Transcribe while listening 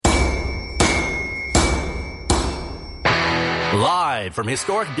Live from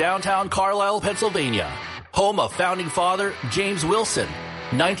historic downtown Carlisle, Pennsylvania, home of founding father James Wilson,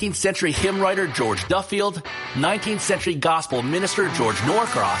 19th century hymn writer George Duffield, 19th century gospel minister George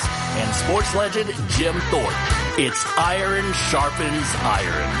Norcross, and sports legend Jim Thorpe. It's Iron Sharpens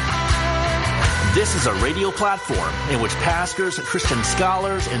Iron. This is a radio platform in which pastors, Christian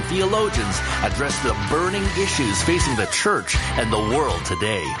scholars, and theologians address the burning issues facing the church and the world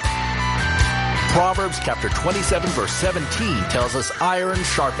today. Proverbs chapter 27 verse 17 tells us iron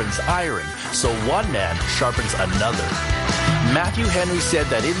sharpens iron, so one man sharpens another. Matthew Henry said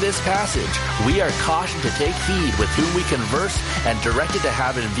that in this passage, we are cautioned to take heed with whom we converse and directed to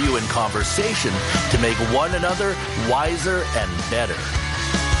have in view in conversation to make one another wiser and better.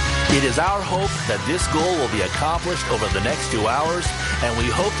 It is our hope that this goal will be accomplished over the next 2 hours, and we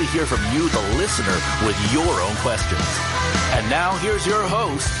hope to hear from you, the listener, with your own questions. And now here's your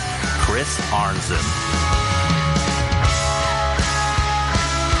host, Chris Arnzen.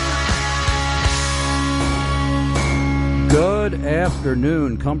 Good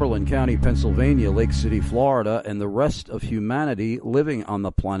afternoon, Cumberland County, Pennsylvania, Lake City, Florida, and the rest of humanity living on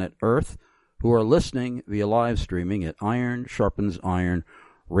the planet Earth who are listening via live streaming at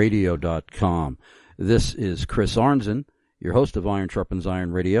ironsharpensironradio.com. This is Chris Arnzen, your host of Iron Sharpens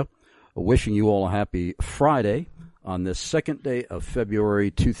Iron Radio, wishing you all a happy Friday on this second day of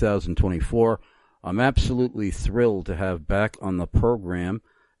February 2024. I'm absolutely thrilled to have back on the program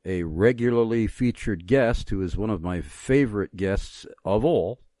a regularly featured guest who is one of my favorite guests of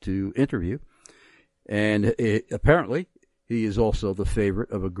all to interview. And apparently, he is also the favorite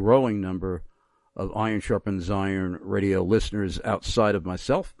of a growing number of Iron Sharpens Iron Radio listeners outside of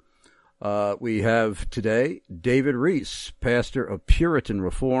myself. We have today David Reece, pastor of Puritan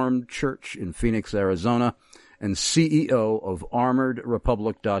Reformed Church in Phoenix, Arizona, and CEO of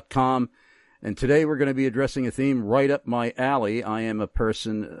ArmoredRepublic.com. And today we're going to be addressing a theme right up my alley. I am a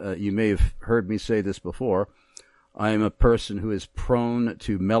person, you may have heard me say this before, I am a person who is prone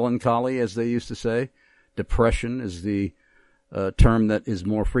to melancholy, as they used to say. Depression is the term that is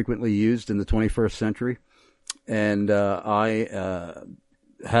more frequently used in the 21st century. And I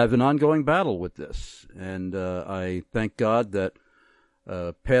have an ongoing battle with this. And I thank God that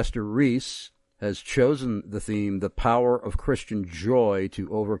Pastor Reece has chosen the theme, The Power of Christian Joy to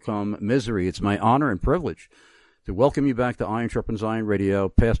Overcome Misery. It's my honor and privilege to welcome you back to Iron Sharpens Iron Radio,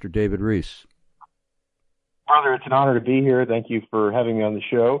 Pastor David Reece. Brother, it's an honor to be here. Thank you for having me on the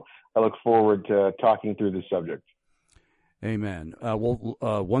show. I look forward to talking through this subject. Amen.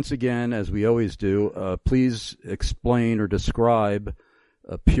 Once again, as we always do, please explain or describe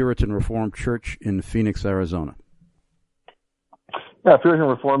Puritan Reformed Church in Phoenix, Arizona. Yeah, Puritan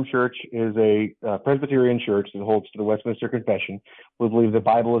Reformed Church is a Presbyterian church that holds to the Westminster Confession. We believe the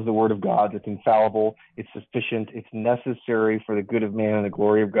Bible is the Word of God. It's infallible. It's sufficient. It's necessary for the good of man and the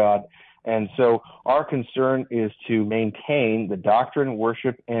glory of God. And so our concern is to maintain the doctrine,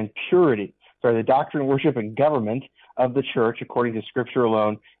 worship, and the doctrine, worship, and government of the church according to Scripture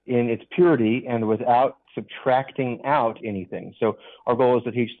alone in its purity and without subtracting out anything. So our goal is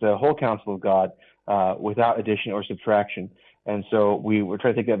to teach the whole counsel of God without addition or subtraction. And so we're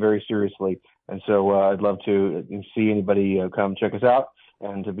trying to take that very seriously. And so I'd love to see anybody come check us out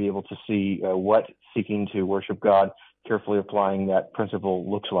and to be able to see what seeking to worship God, carefully applying that principle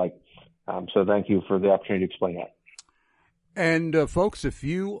looks like. So thank you for the opportunity to explain that. And folks, if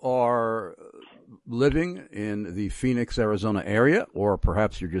you are living in the Phoenix, Arizona area, or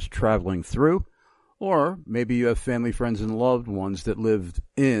perhaps you're just traveling through, or maybe you have family, friends, and loved ones that lived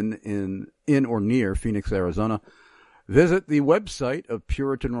in or near Phoenix, Arizona, visit the website of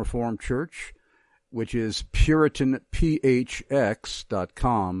Puritan Reformed Church, which is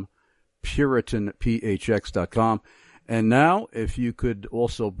PuritanPHX.com, PuritanPHX.com. And now, if you could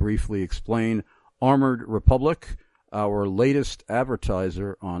also briefly explain Armored Republic, our latest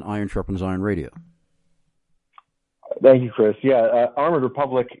advertiser on Iron Sharpens Iron Radio. Thank you, Chris. Yeah, Armored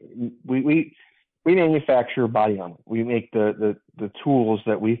Republic, we manufacture body armor. We make the tools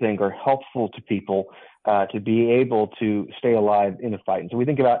that we think are helpful to people to be able to stay alive in a fight. And so we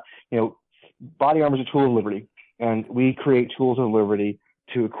think about, body armor is a tool of liberty, and we create tools of liberty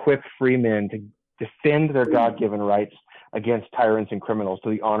to equip free men to defend their God-given rights against tyrants and criminals to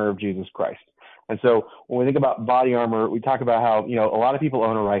the honor of Jesus Christ. And so when we think about body armor, we talk about how, a lot of people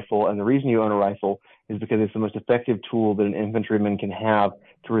own a rifle, and the reason you own a rifle is because it's the most effective tool that an infantryman can have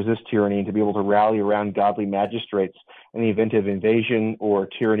to resist tyranny and to be able to rally around godly magistrates in the event of invasion or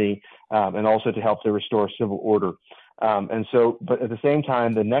tyranny, and also to help to restore civil order. But at the same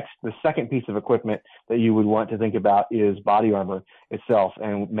time, the second piece of equipment that you would want to think about is body armor itself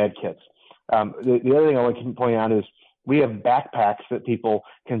and med kits. The other thing I want to point out is we have backpacks that people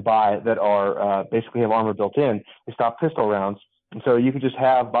can buy that are basically have armor built in. They stop pistol rounds. And so you could just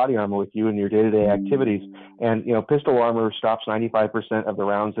have body armor with you in your day-to-day activities. And, pistol armor stops 95% of the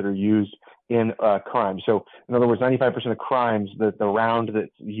rounds that are used in crime. So, in other words, 95% of crimes, the round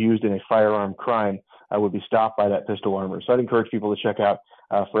that's used in a firearm crime would be stopped by that pistol armor. So I'd encourage people to check out,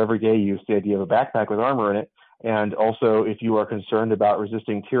 for everyday use, the idea of a backpack with armor in it. And also, if you are concerned about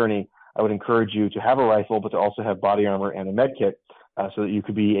resisting tyranny, I would encourage you to have a rifle, but to also have body armor and a med kit, so that you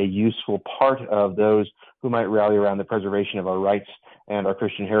could be a useful part of those who might rally around the preservation of our rights and our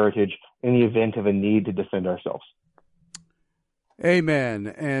Christian heritage in the event of a need to defend ourselves. Amen.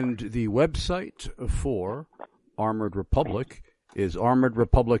 And the website for Armored Republic is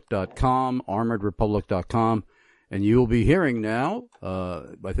armoredrepublic.com, armoredrepublic.com. And you'll be hearing now,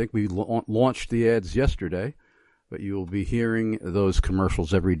 I think we launched the ads yesterday, but you will be hearing those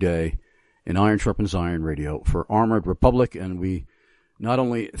commercials every day in Iron Sharpens Iron Radio for Armored Republic. And we not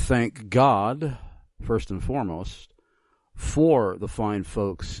only thank God, first and foremost, for the fine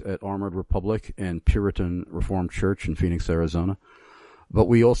folks at Armored Republic and Puritan Reformed Church in Phoenix, Arizona, but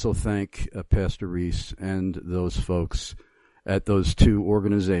we also thank Pastor Reece and those folks at those two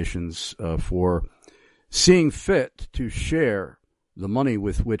organizations for seeing fit to share the money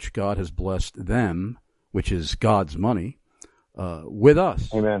with which God has blessed them, which is God's money, with us.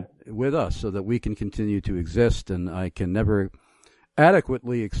 Amen. With us, so that we can continue to exist. And I can never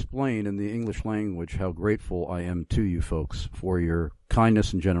adequately explain in the English language how grateful I am to you folks for your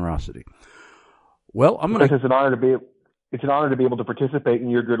kindness and generosity. Well, It's an honor to be able to participate in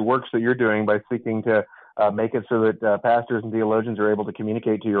your good works that you're doing by seeking to make it so that pastors and theologians are able to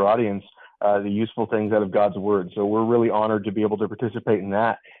communicate to your audience the useful things out of God's word. So we're really honored to be able to participate in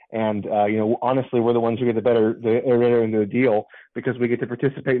that. And, honestly, we're the ones who get the better end of the deal, because we get to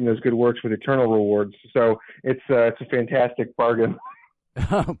participate in those good works with eternal rewards. So it's a fantastic bargain.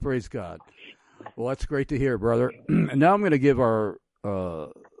 Oh, praise God. Well, that's great to hear, brother. And now I'm going to give our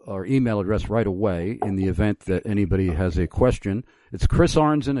email address right away in the event that anybody has a question. It's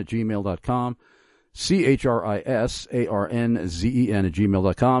chrisarnzen@gmail.com,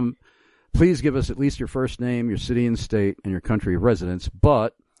 CHRISARNZEN@gmail.com. Please give us at least your first name, your city and state, and your country of residence.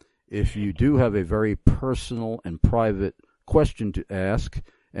 But if you do have a very personal and private question to ask,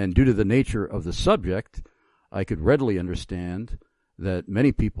 and due to the nature of the subject, I could readily understand that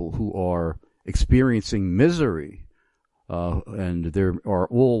many people who are experiencing misery, and there are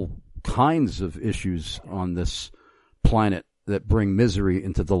all kinds of issues on this planet that bring misery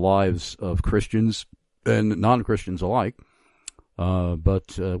into the lives of Christians and non-Christians alike.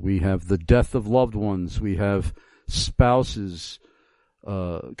 But we have the death of loved ones. We have spouses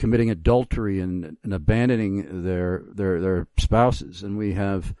committing adultery and abandoning their spouses. And we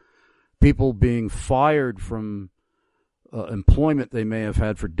have people being fired from employment they may have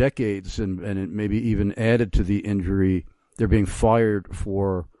had for decades, and it maybe even added to the injury. They're being fired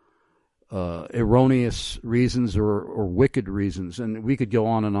for erroneous reasons or wicked reasons. And we could go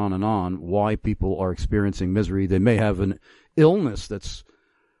on and on and on why people are experiencing misery. They may have an illness that's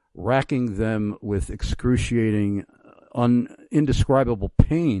racking them with excruciating, indescribable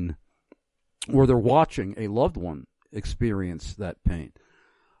pain, or they're watching a loved one experience that pain.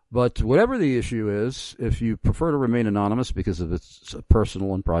 But whatever the issue is, if you prefer to remain anonymous because of its a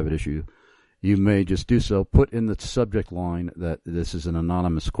personal and private issue, you may just do so. Put in the subject line that this is an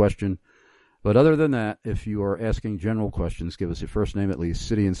anonymous question. But other than that, if you are asking general questions, give us your first name at least,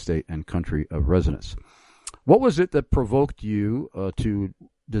 city and state, and country of residence. What was it that provoked you to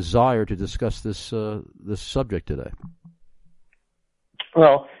desire to discuss this subject today?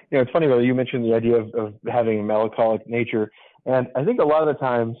 Well, it's funny, brother, you mentioned the idea of having a melancholic nature. And I think a lot of the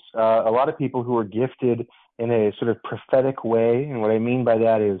times, a lot of people who are gifted in a sort of prophetic way, and what I mean by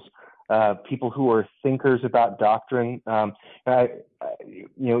that is people who are thinkers about doctrine.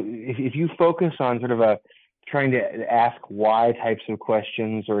 If you focus on sort of trying to ask why types of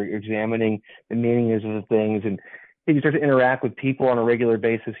questions, or examining the meanings of the things, and you start to interact with people on a regular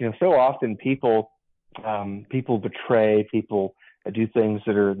basis, so often people betray, people do things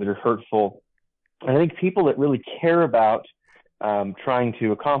that are hurtful. And I think people that really care about trying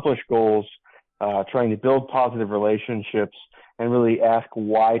to accomplish goals, trying to build positive relationships, and really ask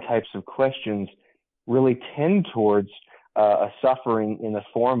why types of questions really tend towards a suffering in the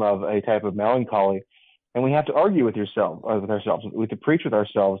form of a type of melancholy. And we have to argue with ourselves. We have to preach with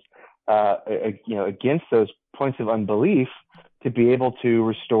ourselves, against those points of unbelief to be able to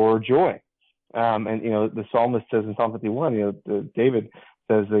restore joy. And the psalmist says in Psalm 51, David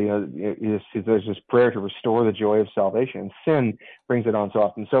says there's this prayer to restore the joy of salvation, and sin brings it on so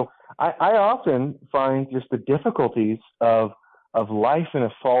often. So I often find just the difficulties of life in a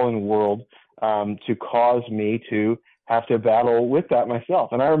fallen world to cause me to have to battle with that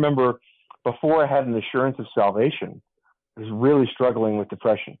myself. And I remember before I had an assurance of salvation, I was really struggling with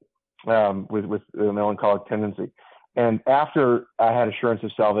depression, with a melancholic tendency. And after I had assurance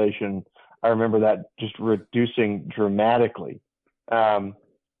of salvation, I remember that just reducing dramatically.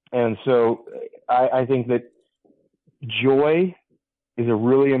 And so I think that joy is a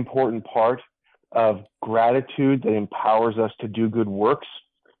really important part of gratitude that empowers us to do good works.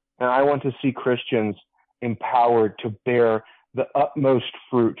 And I want to see Christians empowered to bear the utmost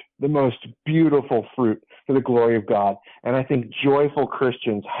fruit, the most beautiful fruit for the glory of God. And I think joyful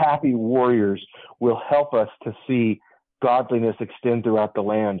Christians, happy warriors, will help us to see godliness extend throughout the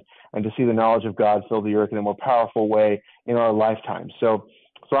land and to see the knowledge of God fill the earth in a more powerful way in our lifetime. So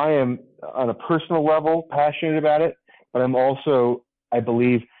I am, on a personal level, passionate about it, but I'm also, I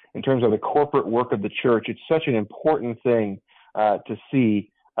believe, in terms of the corporate work of the church, it's such an important thing to see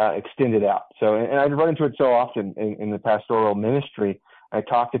extended out. So, and I run into it so often in the pastoral ministry. I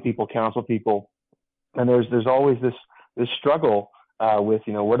talk to people, counsel people, and there's always this struggle with,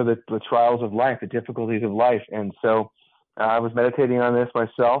 what are the trials of life, the difficulties of life. And so I was meditating on this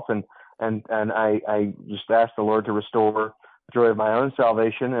myself, and I just asked the Lord to restore the joy of my own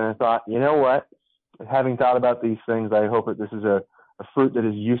salvation. And I thought, you know what? Having thought about these things, I hope that this is a fruit that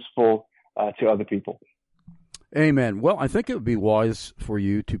is useful to other people. Amen. Well, I think it would be wise for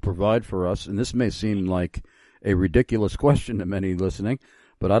you to provide for us, and this may seem like a ridiculous question to many listening,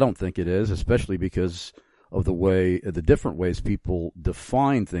 but I don't think it is, especially because of the different ways people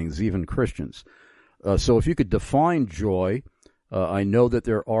define things, even Christians. So if you could define joy, I know that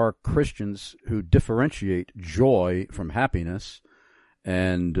there are Christians who differentiate joy from happiness,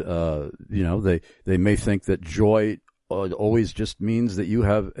 and they may think that joy always just means that you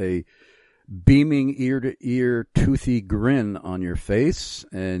have a beaming ear-to-ear toothy grin on your face,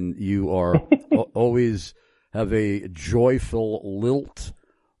 and you are always have a joyful lilt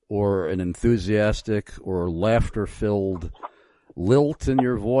or an enthusiastic or laughter-filled lilt in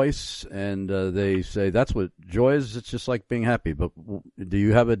your voice, and they say that's what joy is. It's just like being happy. But do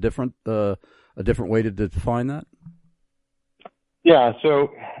you have a different way to define that? Yeah,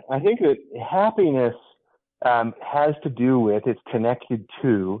 so I think that happiness has to do with, it's connected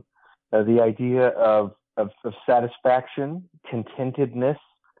to the idea of satisfaction, contentedness,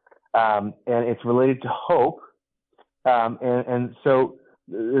 and it's related to hope. And so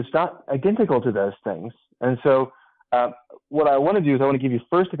it's not identical to those things. And so what I want to do is I want to give you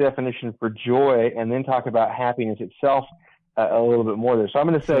first a definition for joy and then talk about happiness itself a little bit more there. So I'm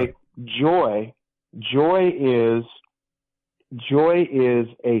going to say joy is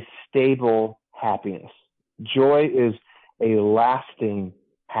a stable happiness. Joy is a lasting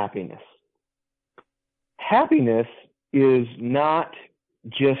happiness. Happiness is not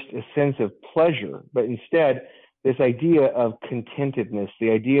just a sense of pleasure, but instead this idea of contentedness, the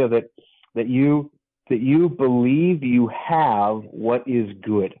idea that you believe you have what is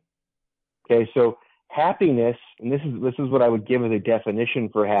good. Okay, so happiness, and this is what I would give as a definition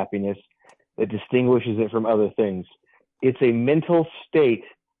for happiness that distinguishes it from other things. It's a mental state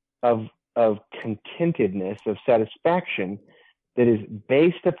of contentedness, of satisfaction that is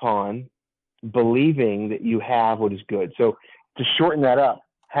based upon believing that you have what is good. So to shorten that up,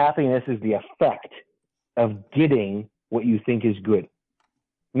 happiness is the effect of getting what you think is good.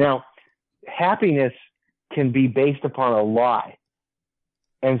 Now, happiness can be based upon a lie.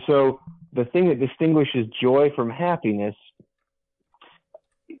 And so the thing that distinguishes joy from happiness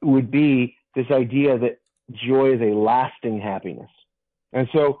would be this idea that joy is a lasting happiness. And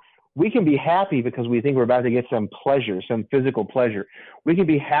so we can be happy because we think we're about to get some pleasure, some physical pleasure. We can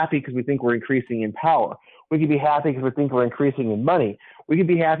be happy because we think we're increasing in power. We can be happy because we think we're increasing in money. We can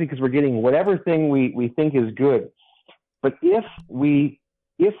be happy because we're getting whatever thing we think is good. But if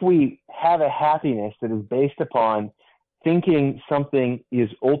we have a happiness that is based upon thinking something is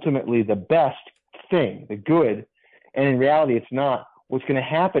ultimately the best thing, the good, and in reality it's not, what's going to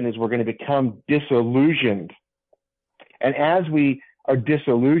happen is we're going to become disillusioned. And as we are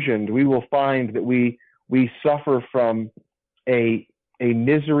disillusioned, we will find that we suffer from a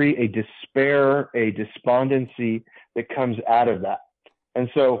misery, a despair, a despondency that comes out of that. And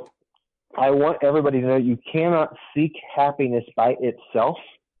so I want everybody to know you cannot seek happiness by itself.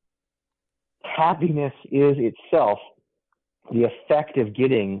 Happiness is itself the effect of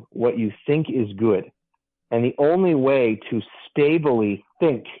getting what you think is good. And the only way to stably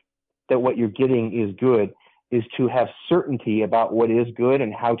think that what you're getting is good is to have certainty about what is good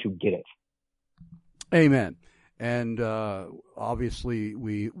and how to get it. Amen. And obviously,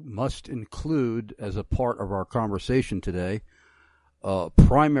 we must include, as a part of our conversation today, a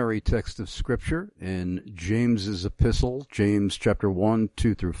primary text of Scripture in James's epistle, James chapter 1,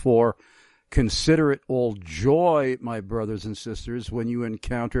 2 through 4. Consider it all joy, my brothers and sisters, when you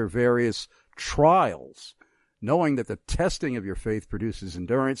encounter various trials, knowing that the testing of your faith produces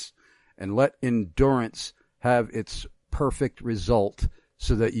endurance, and let endurance have its perfect result,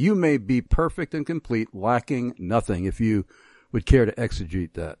 so that you may be perfect and complete, lacking nothing, if you would care to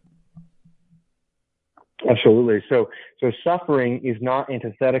exegete that. Absolutely. So suffering is not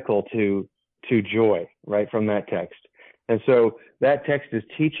antithetical to joy, right, from that text. And so that text is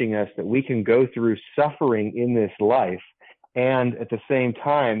teaching us that we can go through suffering in this life and at the same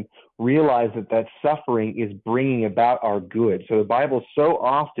time realize that suffering is bringing about our good. So the Bible so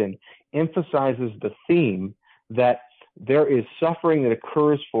often emphasizes the theme that there is suffering that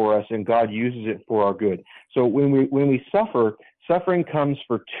occurs for us and God uses it for our good. So when we suffer, suffering comes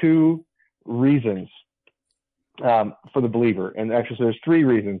for two reasons for the believer. And actually, so there's three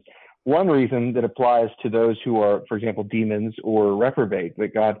reasons. One reason that applies to those who are, for example, demons or reprobate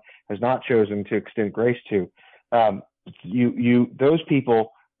that God has not chosen to extend grace to. Those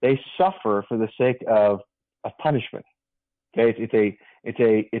people, they suffer for the sake of punishment. Okay,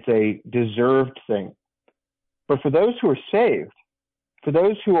 it's a deserved thing. But for those who are saved, for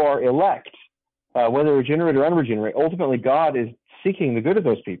those who are elect, whether regenerate or unregenerate, ultimately God is seeking the good of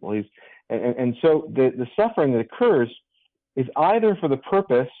those people. And so the suffering that occurs is either for the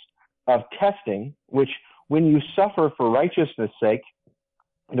purpose of testing, which when you suffer for righteousness' sake,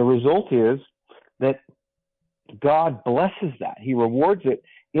 the result is that God blesses that. He rewards it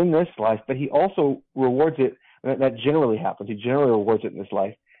in this life, but he also rewards it. That generally happens. He generally rewards it in this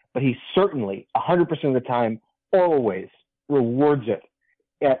life, but he certainly, 100% of the time, always rewards it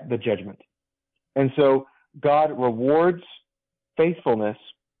at the judgment. And so God rewards faithfulness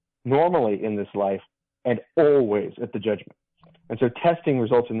normally in this life and always at the judgment. And so testing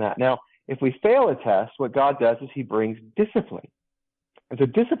results in that. Now, if we fail a test, what God does is he brings discipline. And so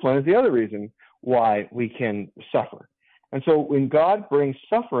discipline is the other reason why we can suffer. And so when God brings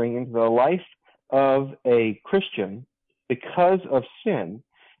suffering into the life of a Christian because of sin,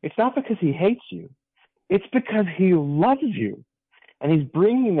 it's not because he hates you. It's because he loves you. And he's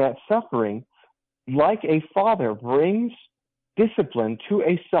bringing that suffering like a father brings discipline to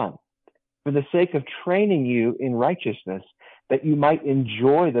a son for the sake of training you in righteousness, that you might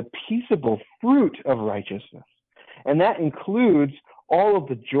enjoy the peaceable fruit of righteousness. And that includes all of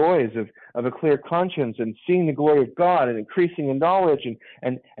the joys of a clear conscience and seeing the glory of God and increasing in knowledge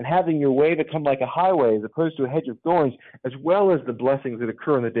and having your way become like a highway as opposed to a hedge of thorns, as well as the blessings that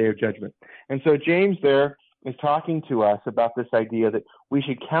occur in the day of judgment. And so James there is talking to us about this idea that we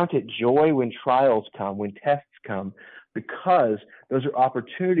should count it joy when trials come, when tests come, because those are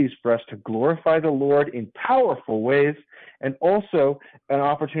opportunities for us to glorify the Lord in powerful ways, and also an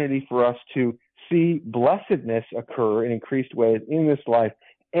opportunity for us to see blessedness occur in increased ways in this life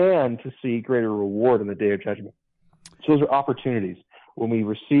and to see greater reward in the day of judgment. So those are opportunities. When we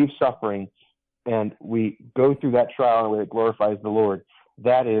receive suffering and we go through that trial in a way that glorifies the Lord,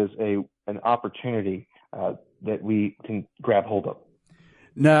 that is an opportunity that we can grab hold of.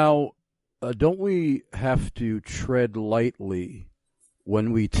 Now, don't we have to tread lightly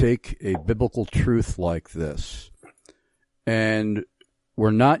when we take a biblical truth like this and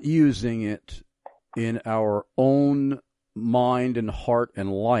we're not using it in our own mind and heart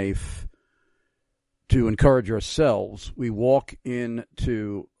and life to encourage ourselves? We walk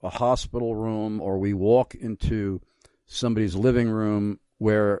into a hospital room or we walk into somebody's living room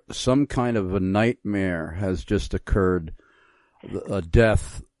where some kind of a nightmare has just occurred, a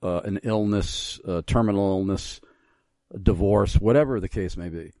death, an illness, a terminal illness, a divorce, whatever the case may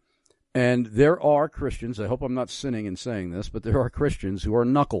be. And there are Christians, I hope I'm not sinning in saying this, but there are Christians who are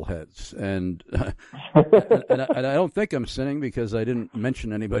knuckleheads. And and I don't think I'm sinning because I didn't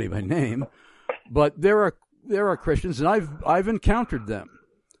mention anybody by name. But there are Christians, and I've encountered them,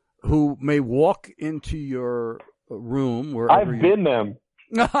 who may walk into your room wherever I've been them.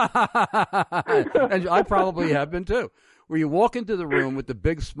 And I probably have been too. Where you walk into the room with the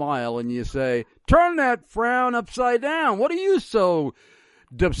big smile and you say, "Turn that frown upside down. What are you so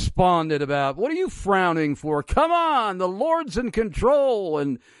despondent about? What are you frowning for? Come on, the Lord's in control."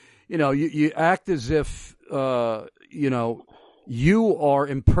 And, you act as if, you are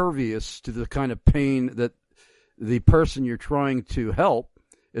impervious to the kind of pain that the person you're trying to help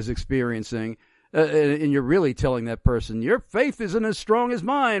is experiencing. And you're really telling that person, your faith isn't as strong as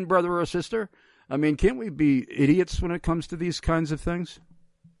mine, brother or sister. I mean, can't we be idiots when it comes to these kinds of things?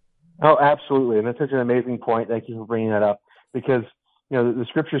 Oh, absolutely. And that's such an amazing point. Thank you for bringing that up, because the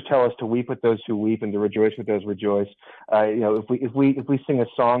scriptures tell us to weep with those who weep and to rejoice with those who rejoice. If we sing a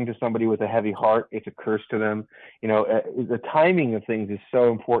song to somebody with a heavy heart, it's a curse to them. The timing of things is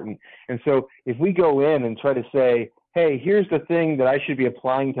so important. And so if we go in and try to say, hey, here's the thing that I should be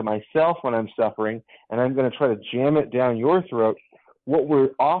applying to myself when I'm suffering, and I'm going to try to jam it down your throat, what we're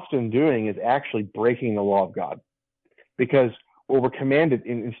often doing is actually breaking the law of God. Because what we're commanded,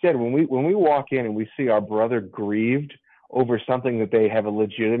 instead, when we walk in and we see our brother grieved over something that they have a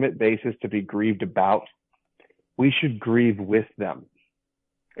legitimate basis to be grieved about, we should grieve with them.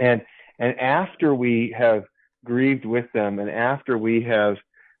 And after we have grieved with them, and after we have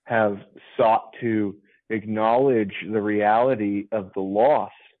sought to acknowledge the reality of the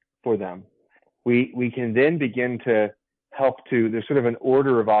loss for them, we can then begin to help to, there's sort of an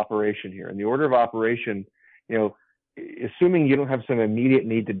order of operation here. And the order of operation, assuming you don't have some immediate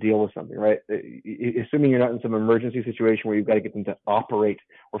need to deal with something, right? Assuming you're not in some emergency situation where you've got to get them to operate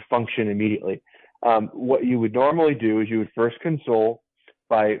or function immediately. What you would normally do is you would first console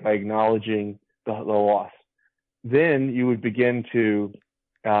by acknowledging the loss. Then you would begin to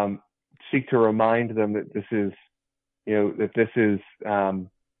seek to remind them that this is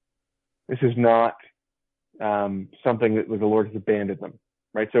not something that the Lord has abandoned them,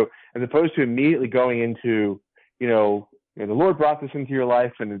 right? So as opposed to immediately going into, the Lord brought this into your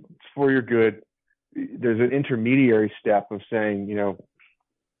life and it's for your good, there's an intermediary step of saying, the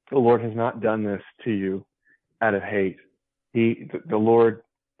Lord has not done this to you out of hate. The Lord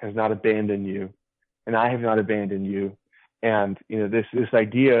has not abandoned you, and I have not abandoned you. And, this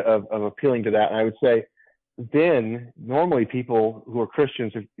idea of appealing to that, and I would say, then normally people who are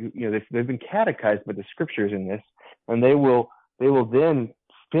Christians, they've been catechized by the scriptures in this, and they will then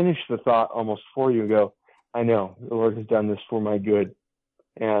finish the thought almost for you and go, I know the Lord has done this for my good,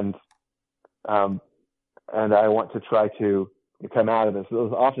 and I want to try to come out of this.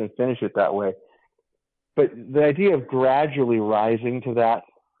 They'll often finish it that way. But the idea of gradually rising to that,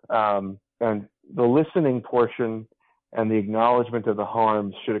 and the listening portion and the acknowledgement of the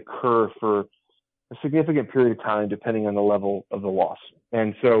harms should occur for a significant period of time, depending on the level of the loss.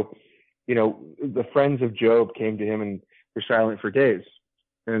 And so, the friends of Job came to him and were silent for days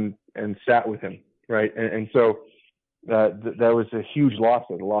and sat with him, right? And so there was a huge loss,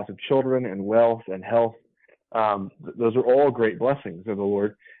 the loss of children and wealth and health. Those are all great blessings of the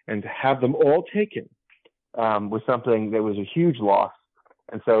Lord, and to have them all taken was something that was a huge loss.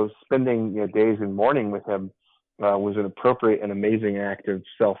 And so spending days in mourning with him was an appropriate and amazing act of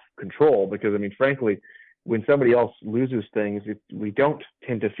self-control, because, frankly, when somebody else loses things, we don't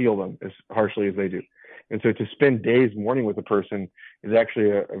tend to feel them as harshly as they do. And so to spend days mourning with a person is actually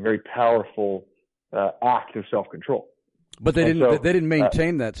a very powerful act of self-control. But they didn't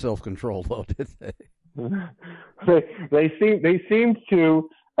maintain that self-control, though, did they? They seemed to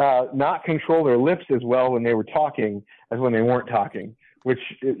not control their lips as well when they were talking as when they weren't talking, which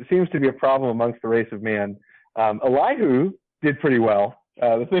it seems to be a problem amongst the race of man. Elihu did pretty well.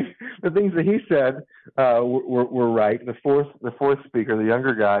 The things that he said were right. The fourth speaker, the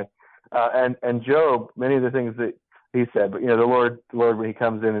younger guy, and Job, many of the things that he said. But the Lord when He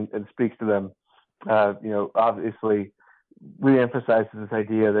comes in and speaks to them, obviously reemphasizes this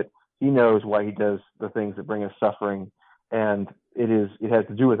idea that He knows why He does the things that bring us suffering, and it has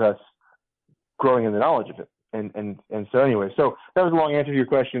to do with us growing in the knowledge of it. And so anyway, so that was a long answer to your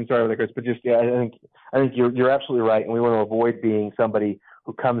question. Sorry about that, Chris, but just I think you're absolutely right, and we want to avoid being somebody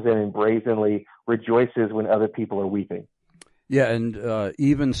who comes in and brazenly rejoices when other people are weeping. Yeah, and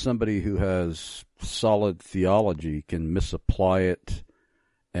even somebody who has solid theology can misapply it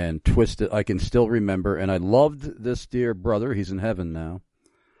and twist it. I can still remember, and I loved this dear brother. He's in heaven now.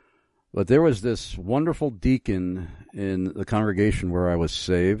 But there was this wonderful deacon in the congregation where I was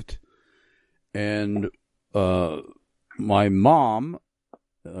saved, and my mom,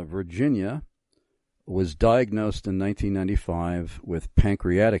 Virginia, was diagnosed in 1995 with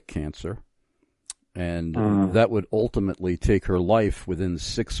pancreatic cancer, and that would ultimately take her life within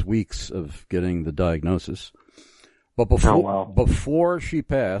 6 weeks of getting the diagnosis. But before she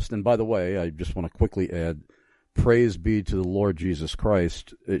passed, and by the way, I just want to quickly add, praise be to the Lord Jesus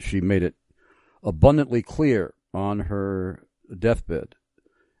Christ, she made it abundantly clear on her deathbed,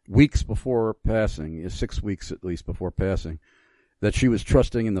 weeks before passing, 6 weeks at least before passing, that she was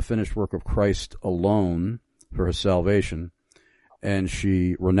trusting in the finished work of Christ alone for her salvation, and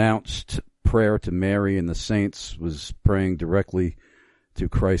she renounced prayer to Mary and the saints, was praying directly to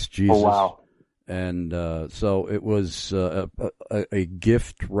Christ Jesus. Oh, wow. And so it was a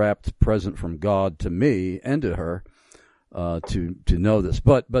gift-wrapped present from God to me and to her to know this.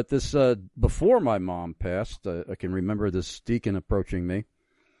 But this before my mom passed, I can remember this deacon approaching me,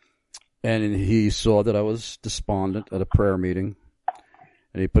 and he saw that I was despondent at a prayer meeting,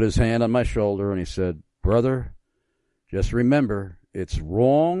 and he put his hand on my shoulder and he said, "Brother, just remember, it's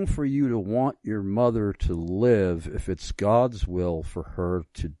wrong for you to want your mother to live if it's God's will for her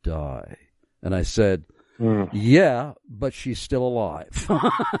to die." And I said, "Yeah, but she's still alive."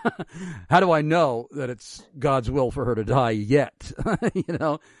 How do I know that it's God's will for her to die yet? You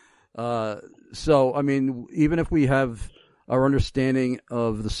know? So, I mean, even if we have our understanding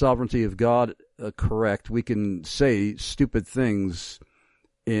of the sovereignty of God correct, we can say stupid things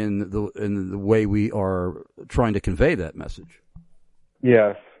in the way we are trying to convey that message.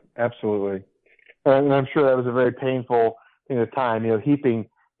 Yes, absolutely. And I'm sure that was a very painful thing at the time, you know, heaping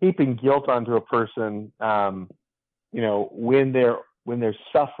guilt onto a person, you know, when they're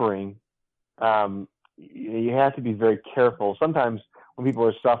suffering, you have to be very careful. Sometimes when people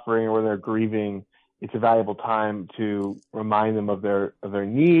are suffering or when they're grieving, it's a valuable time to remind them of their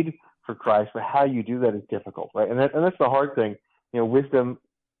need for Christ. But how you do that is difficult, right? And that's the hard thing. You know, wisdom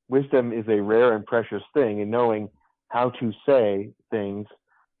is a rare and precious thing, and knowing how to say things,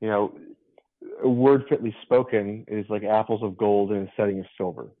 you know, a word fitly spoken is like apples of gold in a setting of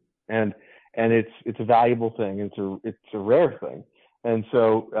silver, and it's a valuable thing. It's a rare thing, and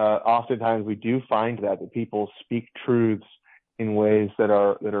so oftentimes we do find that people speak truths in ways that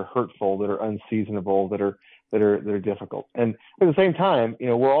are hurtful, that are unseasonable, that are difficult. And at the same time, you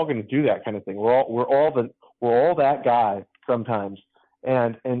know, we're all going to do that kind of thing. We're all that guy sometimes.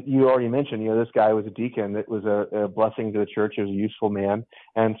 And you already mentioned, you know, this guy was a deacon that was a blessing to the church. He was a useful man.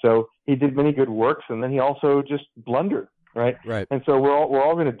 And so he did many good works, and then he also just blundered, right? Right. And so we're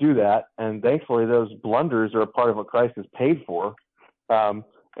all going to do that. And thankfully those blunders are a part of what Christ has paid for. And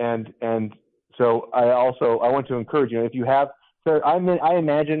so I want to encourage you, if you have, so I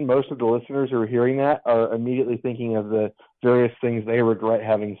imagine most of the listeners who are hearing that are immediately thinking of the various things they regret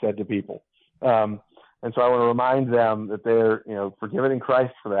having said to people. And so I want to remind them that they're, you know, forgiven in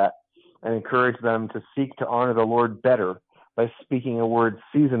Christ for that, and encourage them to seek to honor the Lord better by speaking a word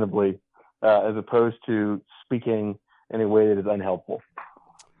seasonably, as opposed to speaking in a way that is unhelpful.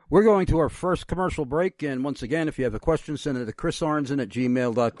 We're going to our first commercial break, and once again, if you have a question, send it to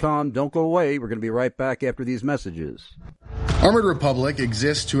chrisarnson@gmail.com. Don't go away. We're going to be right back after these messages. Armored Republic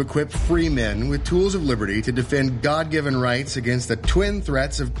exists to equip free men with tools of liberty to defend God-given rights against the twin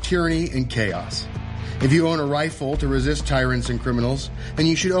threats of tyranny and chaos. If you own a rifle to resist tyrants and criminals, then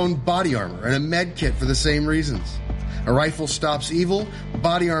you should own body armor and a med kit for the same reasons. A rifle stops evil,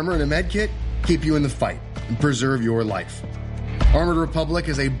 body armor and a med kit keep you in the fight and preserve your life. Armored Republic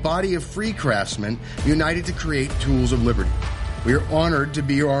is a body of free craftsmen united to create tools of liberty. We are honored to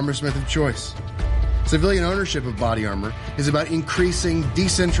be your armorsmith of choice. Civilian ownership of body armor is about increasing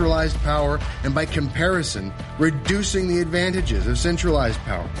decentralized power and, by comparison, reducing the advantages of centralized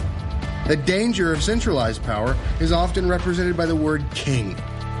power. The danger of centralized power is often represented by the word king.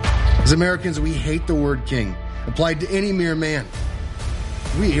 As Americans, we hate the word king, applied to any mere man.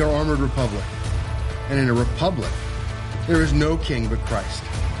 We are Armored Republic. And in a republic, there is no king but Christ.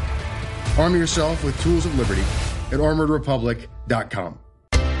 Arm yourself with tools of liberty at armoredrepublic.com.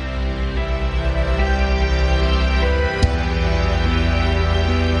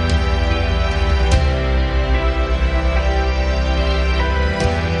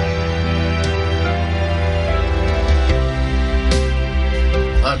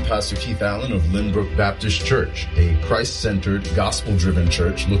 I'm Pastor Keith Allen of Lynbrook Baptist Church, a Christ-centered, gospel-driven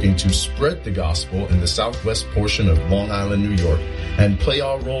church looking to spread the gospel in the southwest portion of Long Island, New York, and play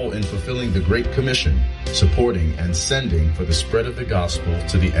our role in fulfilling the Great Commission, supporting and sending for the spread of the gospel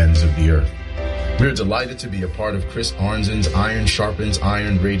to the ends of the earth. We're delighted to be a part of Chris Arnzen's Iron Sharpens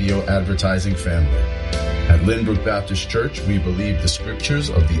Iron radio advertising family. At Lynbrook Baptist Church, we believe the scriptures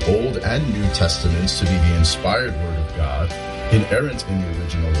of the Old and New Testaments to be the inspired Word of God, inerrant in the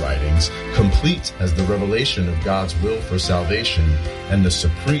original writings, complete as the revelation of God's will for salvation, and the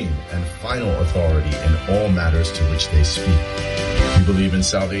supreme and final authority in all matters to which they speak. We believe in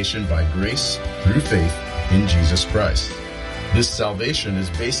salvation by grace through faith in Jesus Christ. This salvation is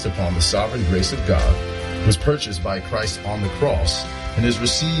based upon the sovereign grace of God, was purchased by Christ on the cross, and is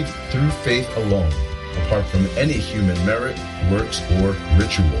received through faith alone, apart from any human merit, works, or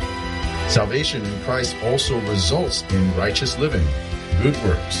ritual. Salvation in Christ also results in righteous living, good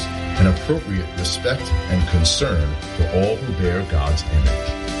works, and appropriate respect and concern for all who bear God's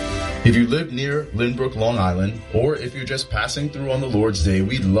image. If you live near Lynbrook, Long Island, or if you're just passing through on the Lord's Day,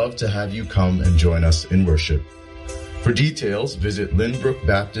 we'd love to have you come and join us in worship. For details, visit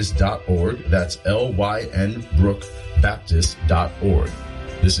lynbrookbaptist.org. That's lynbrookbaptist.org.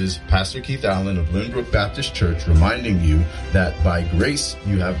 This is Pastor Keith Allen of Lynbrook Baptist Church reminding you that by grace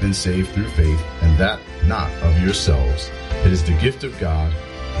you have been saved through faith, and that not of yourselves. It is the gift of God,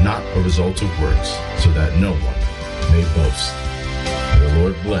 not a result of works, so that no one may boast. May the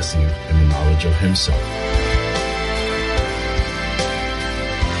Lord bless you in the knowledge of himself.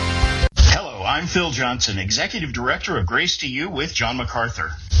 I'm Phil Johnson, Executive Director of Grace to You with John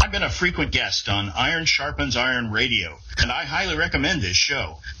MacArthur. I've been a frequent guest on Iron Sharpens Iron Radio, and I highly recommend this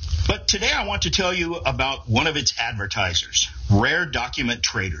show. But today I want to tell you about one of its advertisers, Rare Document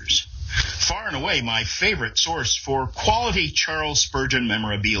Traders. Far and away my favorite source for quality Charles Spurgeon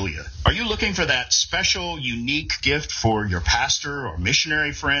memorabilia. Are you looking for that special, unique gift for your pastor or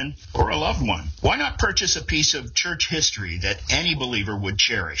missionary friend or a loved one? Why not purchase a piece of church history that any believer would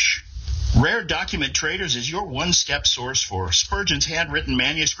cherish? Rare Document Traders is your one-step source for Spurgeon's handwritten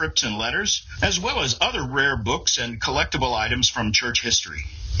manuscripts and letters, as well as other rare books and collectible items from church history.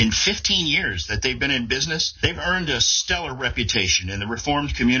 In 15 years that they've been in business, they've earned a stellar reputation in the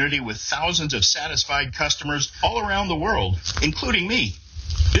Reformed community with thousands of satisfied customers all around the world, including me.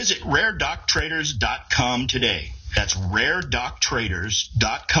 Visit raredoctraders.com today. That's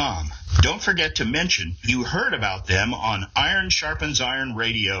raredoctraders.com. Don't forget to mention you heard about them on Iron Sharpens Iron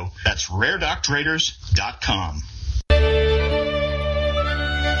Radio. That's raredoctraders.com.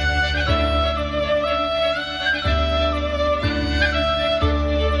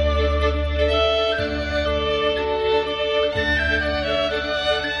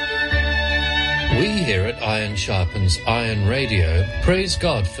 We here at Iron Sharpens Iron Radio praise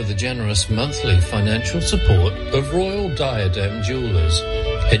God for the generous monthly financial support of Royal Diadem Jewelers,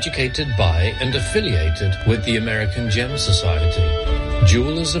 educated by and affiliated with the American Gem Society,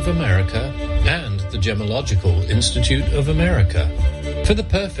 Jewelers of America, and the Gemological Institute of America. For the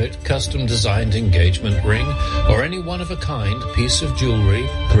perfect custom-designed engagement ring or any one-of-a-kind piece of jewelry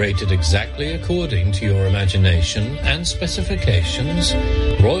created exactly according to your imagination and specifications,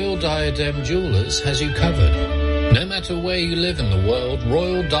 Royal Diadem Jewelers has you covered. No matter where you live in the world,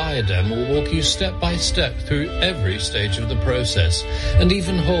 Royal Diadem will walk you step by step through every stage of the process and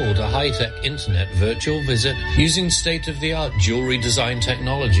even hold a high-tech internet virtual visit using state-of-the-art jewelry design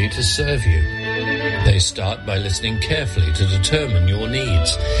technology to serve you. They start by listening carefully to determine your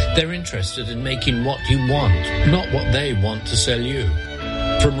needs. They're interested in making what you want, not what they want to sell you.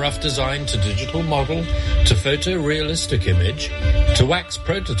 From rough design to digital model, to photorealistic image, to wax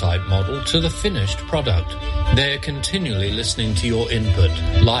prototype model, to the finished product, they are continually listening to your input,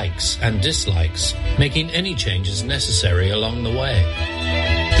 likes and dislikes, making any changes necessary along the way.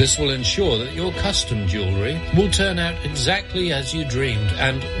 This will ensure that your custom jewelry will turn out exactly as you dreamed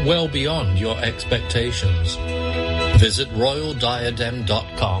and well beyond your expectations. Visit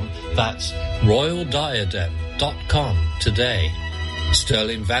royaldiadem.com. That's royaldiadem.com today.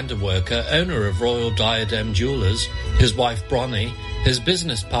 Sterling Vanderwerker, owner of Royal Diadem Jewelers, his wife Bronnie, his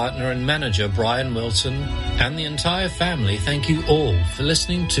business partner and manager Brian Wilson, and the entire family thank you all for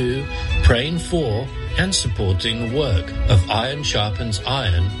listening to, praying for, and supporting the work of Iron Sharpens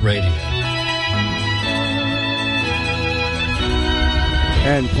Iron Radio.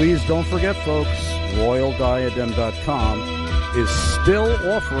 And please don't forget, folks, RoyalDiadem.com is still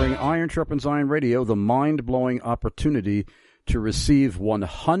offering Iron Sharpens Iron Radio the mind-blowing opportunity to receive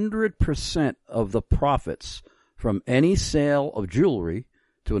 100% of the profits from any sale of jewelry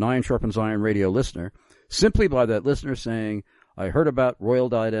to an Iron Sharpens Iron Radio listener, simply by that listener saying, I heard about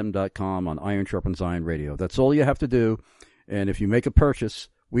RoyalDiadem.com on Iron Sharpens Iron Radio. That's all you have to do, and if you make a purchase,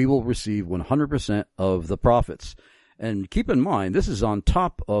 we will receive 100% of the profits. And keep in mind, this is on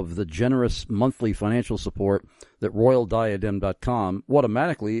top of the generous monthly financial support that RoyalDiadem.com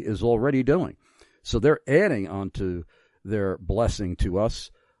automatically is already doing. So they're adding on to their blessing to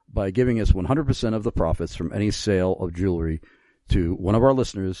us by giving us 100% of the profits from any sale of jewelry to one of our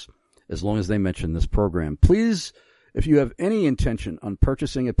listeners, as long as they mention this program. Please, if you have any intention on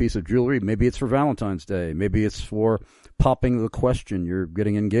purchasing a piece of jewelry, maybe it's for Valentine's Day, maybe it's for popping the question, you're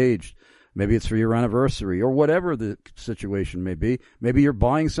getting engaged, maybe it's for your anniversary, or whatever the situation may be, maybe you're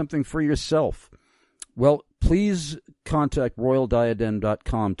buying something for yourself. Well, please contact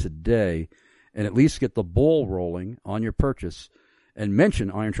RoyalDiadem.com today and at least get the ball rolling on your purchase and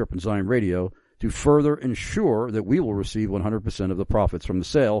mention Iron Sharpens Iron Radio to further ensure that we will receive 100% of the profits from the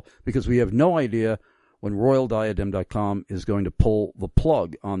sale, because we have no idea when RoyalDiadem.com is going to pull the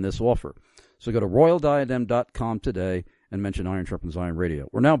plug on this offer. So go to RoyalDiadem.com today and mention Iron Sharpens Iron Radio.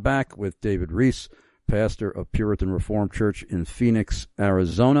 We're now back with David Reece, pastor of Puritan Reformed Church in Phoenix,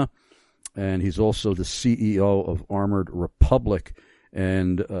 Arizona, and he's also the CEO of Armored Republic.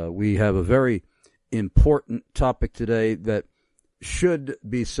 And we have a very important topic today that should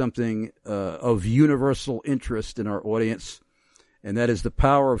be something of universal interest in our audience, and that is the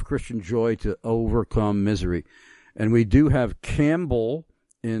power of Christian joy to overcome misery. And we do have Campbell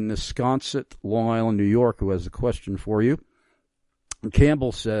in Wisconsin, Long Island, New York, who has a question for you.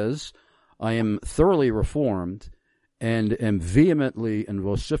 Campbell says, I am thoroughly reformed and am vehemently and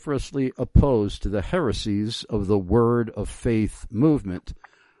vociferously opposed to the heresies of the Word of Faith movement,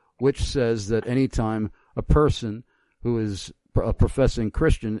 which says that any time a person who is a professing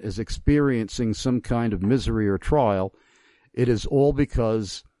Christian is experiencing some kind of misery or trial, it is all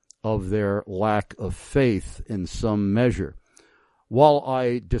because of their lack of faith in some measure. While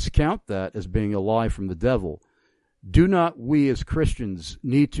I discount that as being a lie from the devil, do not we as Christians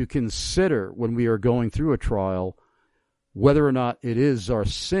need to consider when we are going through a trial whether or not it is our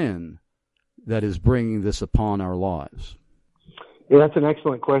sin that is bringing this upon our lives? Yeah, that's an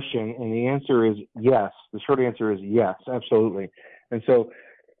excellent question, and the answer is yes. The short answer is yes, absolutely. And so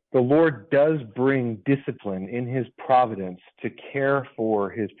the Lord does bring discipline in his providence to care for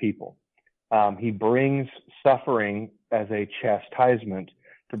his people. He brings suffering as a chastisement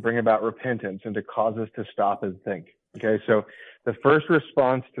to bring about repentance and to cause us to stop and think. Okay, so the first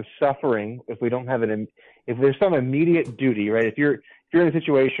response to suffering, if we don't have if there's some immediate duty, right? If you're in a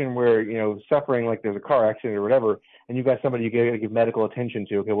situation where, suffering, like there's a car accident or whatever, and you've got somebody you got to give medical attention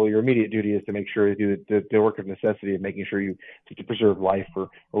to, okay, well, your immediate duty is to make sure you do the work of necessity of making sure you to preserve life or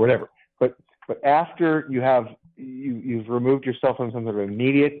whatever. But after you've removed yourself from some sort of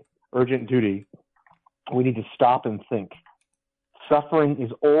immediate urgent duty, we need to stop and think. Suffering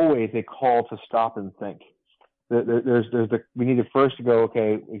is always a call to stop and think. We need to first go,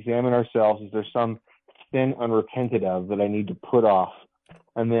 okay, examine ourselves. Is there some sin unrepented of that I need to put off?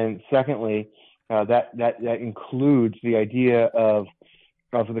 And then secondly, that includes the idea of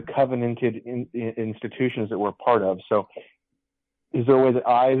the covenanted institutions that we're part of. So is there a way that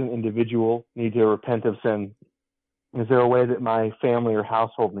I as an individual need to repent of sin? Is there a way that my family or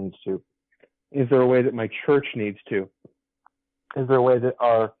household needs to? Is there a way that my church needs to? Is there a way that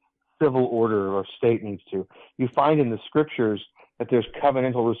our civil order or state needs to? You find in the scriptures that there's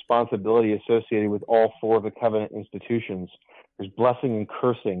covenantal responsibility associated with all four of the covenant institutions. There's blessing and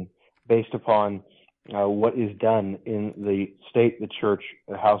cursing based upon what is done in the state, the church,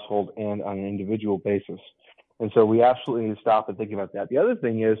 the household, and on an individual basis. And so we absolutely need to stop and think about that. The other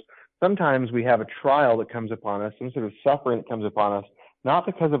thing is sometimes we have a trial that comes upon us, some sort of suffering that comes upon us, not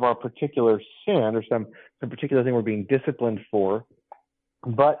because of our particular sin or some particular thing we're being disciplined for,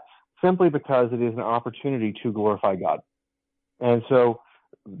 but simply because it is an opportunity to glorify God. And so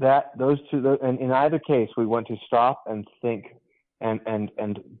and in either case, we want to stop and think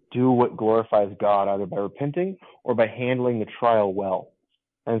and do what glorifies God, either by repenting or by handling the trial well.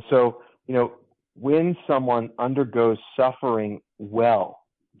 And so, when someone undergoes suffering well,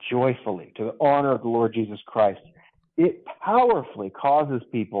 joyfully, to the honor of the Lord Jesus Christ, it powerfully causes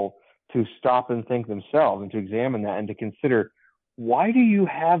people to stop and think themselves and to examine that and to consider, why do you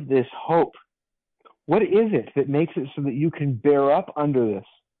have this hope? What is it that makes it so that you can bear up under this?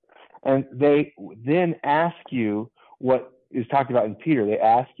 And they then ask you what is talked about in Peter. They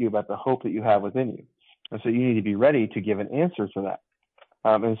ask you about the hope that you have within you. And so you need to be ready to give an answer to that.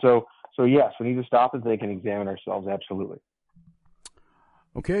 And so yes, we need to stop and think and examine ourselves, absolutely.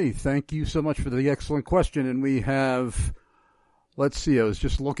 Okay, thank you so much for the excellent question. And we have, let's see, I was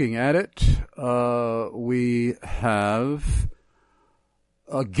just looking at it. We have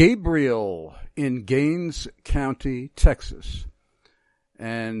Gabriel in Gaines County, Texas.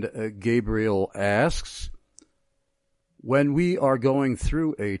 And Gabriel asks, when we are going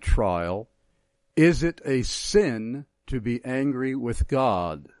through a trial, is it a sin to be angry with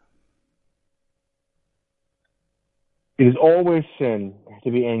God? It is always sin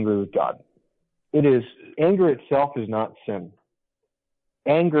to be angry with God. Anger itself is not sin.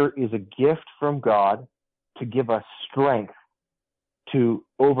 Anger is a gift from God to give us strength to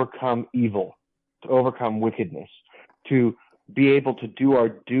overcome evil, to overcome wickedness, to be able to do our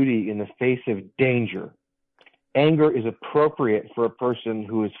duty in the face of danger. Anger is appropriate for a person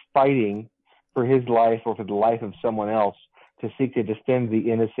who is fighting for his life or for the life of someone else to seek to defend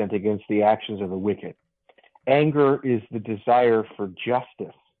the innocent against the actions of the wicked. Anger is the desire for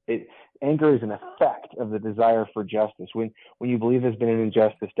justice. Anger is an effect of the desire for justice when you believe there's been an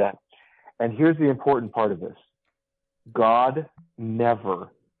injustice done. And here's the important part of this. God never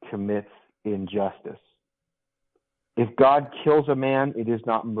commits injustice. If God kills a man, it is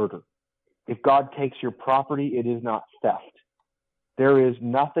not murder. If God takes your property, it is not theft. There is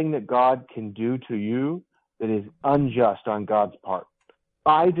nothing that God can do to you that is unjust on God's part.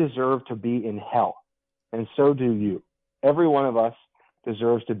 I deserve to be in hell, and so do you. Every one of us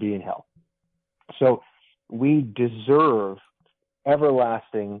deserves to be in hell. So we deserve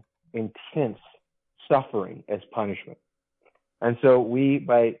everlasting, intense suffering as punishment. And so we,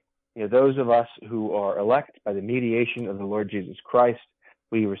 by those of us who are elect by the mediation of the Lord Jesus Christ,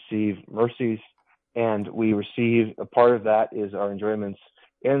 we receive mercies, and we receive, a part of that is our enjoyments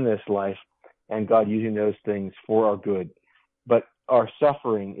in this life, and God using those things for our good. But our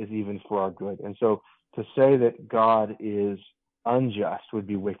suffering is even for our good. And so to say that God is unjust would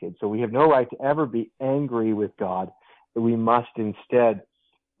be wicked. So we have no right to ever be angry with God, but we must instead,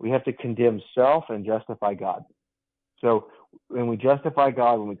 we have to condemn self and justify God. So when we justify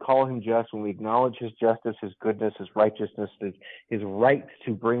God, when we call him just, when we acknowledge his justice, his goodness, his righteousness, his right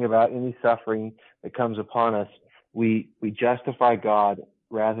to bring about any suffering that comes upon us, we justify God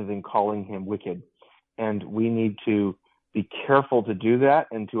rather than calling him wicked. And we need to be careful to do that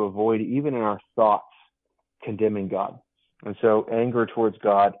and to avoid, even in our thoughts, condemning God. And so anger towards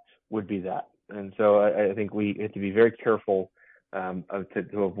God would be that. And so I think we have to be very careful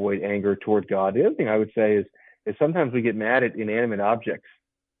to avoid anger toward God. The other thing I would say is sometimes we get mad at inanimate objects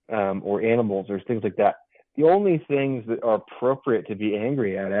or animals or things like that. The only things that are appropriate to be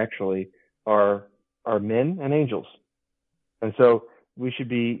angry at actually are men and angels. And so we should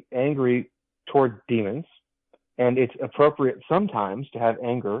be angry toward demons, and it's appropriate sometimes to have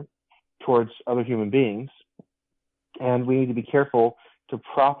anger towards other human beings, and we need to be careful to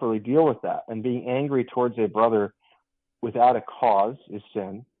properly deal with that. And being angry towards a brother without a cause is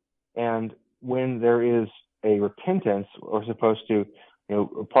sin, and when there is a repentance, we're supposed to,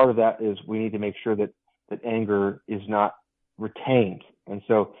 part of that is we need to make sure that anger is not retained. And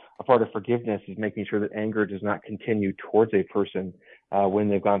so a part of forgiveness is making sure that anger does not continue towards a person when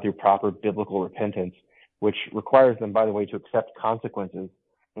they've gone through proper biblical repentance, which requires them, by the way, to accept consequences,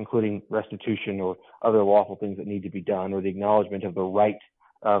 including restitution or other lawful things that need to be done, or the acknowledgement of the right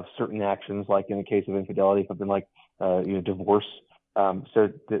of certain actions, like in the case of infidelity, something like divorce. So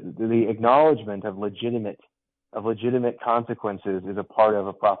the acknowledgement of legitimate consequences is a part of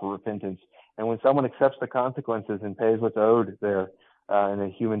a proper repentance. And when someone accepts the consequences and pays what's owed there in a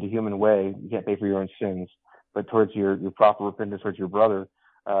human-to-human way, you can't pay for your own sins, but towards your proper repentance towards your brother,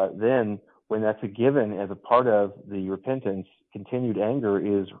 then when that's a given as a part of the repentance, continued anger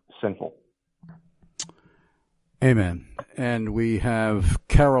is sinful. Amen. And we have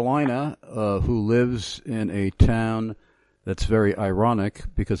Carolina, who lives in a town that's very ironic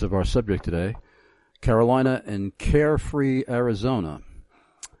because of our subject today. Carolina in Carefree, Arizona.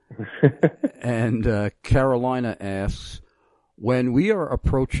 And Carolina asks, when we are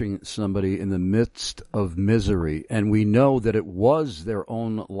approaching somebody in the midst of misery and we know that it was their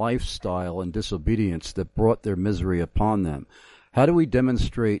own lifestyle and disobedience that brought their misery upon them, how do we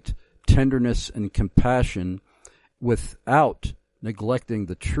demonstrate tenderness and compassion without neglecting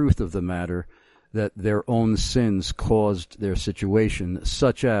the truth of the matter, that their own sins caused their situation,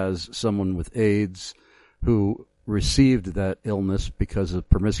 such as someone with AIDS who received that illness because of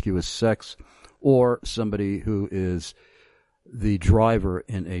promiscuous sex, or somebody who is the driver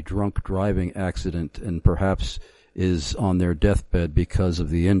in a drunk driving accident and perhaps is on their deathbed because of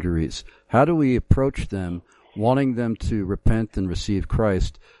the injuries? How do we approach them, wanting them to repent and receive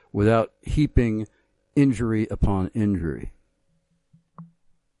Christ without heaping injury upon injury?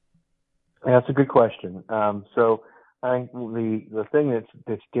 That's a good question. So I think the thing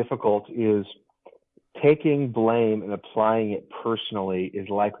that's difficult is taking blame and applying it personally is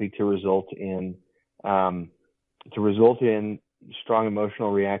likely to result in strong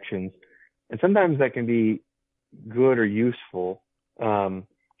emotional reactions, and sometimes that can be good or useful.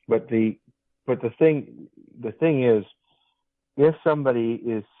 But the thing is, if somebody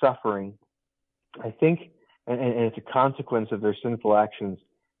is suffering, I think, and it's a consequence of their sinful actions,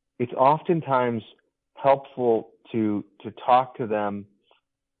 it's oftentimes helpful to talk to them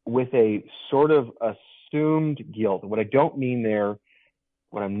with a sort of assumed guilt. What I don't mean there,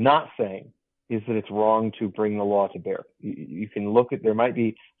 what I'm not saying, is that it's wrong to bring the law to bear. You can look at, there might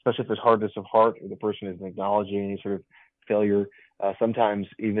be, especially if there's hardness of heart or the person isn't acknowledging any sort of failure, sometimes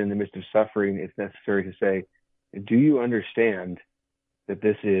even in the midst of suffering, it's necessary to say, do you understand that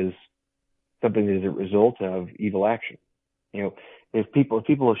this is something that is a result of evil action? If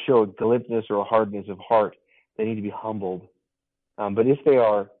people show a glibness or a hardness of heart, they need to be humbled. But if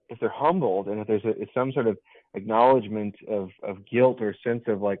they're humbled, and if there's some sort of acknowledgement of guilt or sense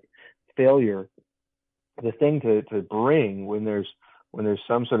of like failure, the thing to bring when there's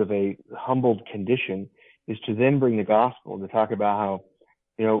some sort of a humbled condition is to then bring the gospel, to talk about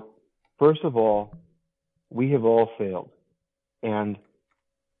how, first of all, we have all failed, and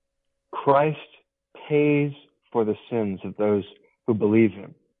Christ pays for the sins of those who believe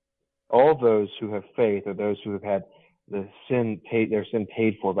him. All those who have faith are those who have had their sin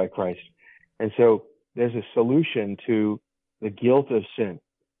paid for by Christ. And so there's a solution to the guilt of sin.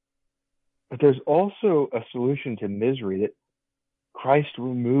 But there's also a solution to misery, that Christ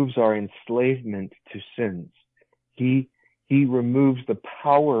removes our enslavement to sins. He removes the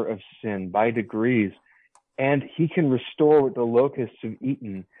power of sin by degrees, and he can restore what the locusts have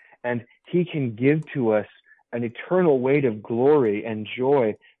eaten, and he can give to us an eternal weight of glory and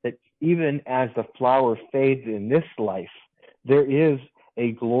joy, that even as the flower fades in this life, there is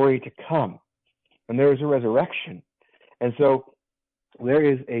a glory to come, and there is a resurrection. And so there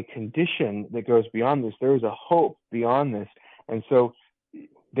is a condition that goes beyond this. There is a hope beyond this. And so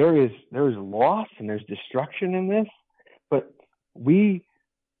there is loss and there's destruction in this, but we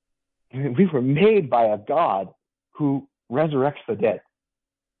were made by a God who resurrects the dead.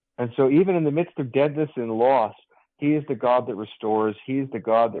 And so even in the midst of deadness and loss, he is the God that restores. He is the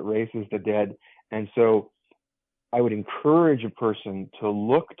God that raises the dead. And so I would encourage a person to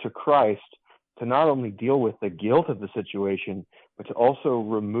look to Christ to not only deal with the guilt of the situation, but to also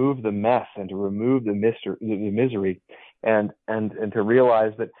remove the mess and to remove the misery, and to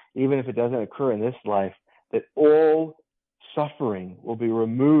realize that even if it doesn't occur in this life, that all suffering will be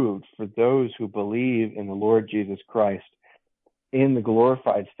removed for those who believe in the Lord Jesus Christ in the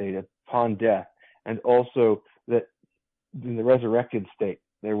glorified state upon death, and also that in the resurrected state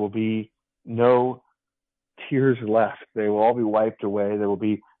there will be no tears left. They will all be wiped away. There will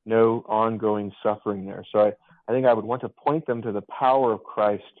be no ongoing suffering there. So I think I would want to point them to the power of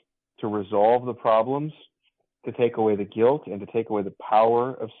Christ to resolve the problems, to take away the guilt and to take away the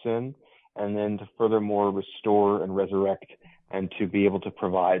power of sin, and then to furthermore restore and resurrect and to be able to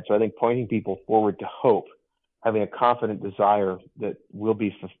provide. So I think pointing people forward to hope, having a confident desire that will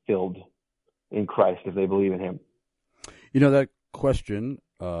be fulfilled in Christ if they believe in him. That question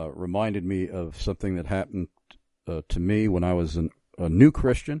reminded me of something that happened to me when I was a new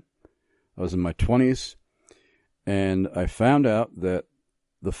Christian. I was in my 20s, and I found out that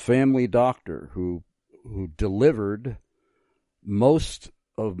the family doctor who delivered most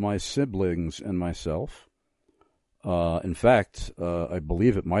of my siblings and myself, in fact, I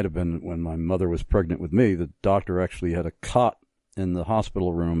believe it might have been when my mother was pregnant with me, the doctor actually had a cot in the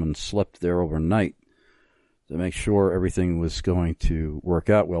hospital room and slept there overnight to make sure everything was going to work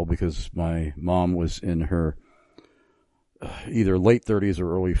out well, because my mom was in her either late 30s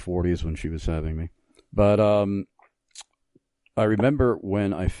or early 40s when she was having me. But I remember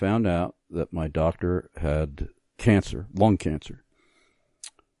when I found out that my doctor had cancer, lung cancer,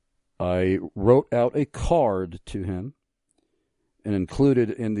 I wrote out a card to him and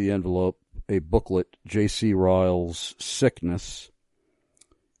included in the envelope a booklet, J.C. Ryle's Sickness.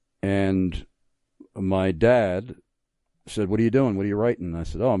 And my dad said, "What are you doing? What are you writing?" And I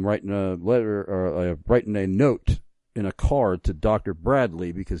said, "Oh, I'm writing a letter, or I'm writing a note in a card to Dr.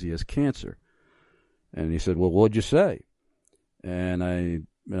 Bradley because he has cancer." And he said, "Well, what'd you say?" And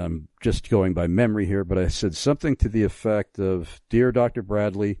I'm just going by memory here, but I said something to the effect of, "Dear Dr.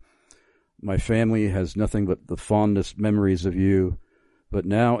 Bradley, my family has nothing but the fondest memories of you, but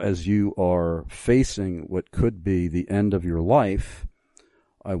now as you are facing what could be the end of your life,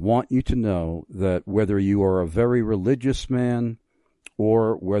 I want you to know that whether you are a very religious man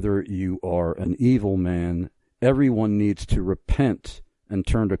or whether you are an evil man, everyone needs to repent and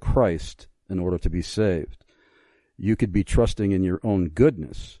turn to Christ in order to be saved. You could be trusting in your own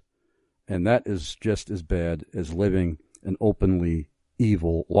goodness, and that is just as bad as living an openly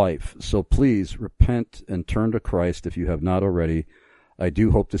evil life. So please repent and turn to Christ if you have not already. I do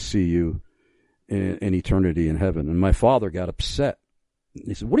hope to see you in eternity in heaven." And my father got upset.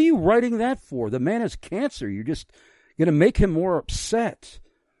 He said, "What are you writing that for? The man has cancer. You're just going to make him more upset."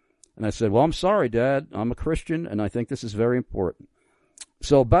 And I said, "Well, I'm sorry, Dad. I'm a Christian, and I think this is very important."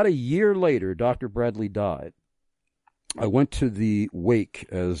 So about a year later, Dr. Bradley died. I went to the wake,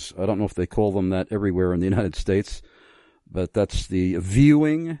 as I don't know if they call them that everywhere in the United States, but that's the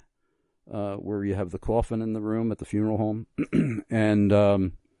viewing where you have the coffin in the room at the funeral home. And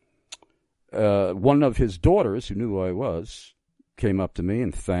one of his daughters, who knew who I was, came up to me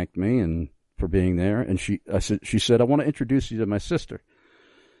and thanked me and for being there. And she said, "I want to introduce you to my sister."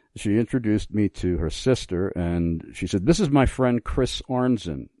 She introduced me to her sister, and she said, "This is my friend Chris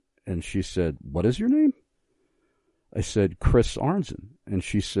Arnzen." And she said, "What is your name?" I said, Chris Arnzen. And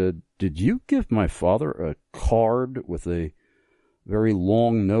she said, did you give my father a card with a very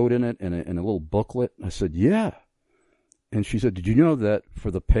long note in it and a little booklet? I said, yeah. And she said, did you know that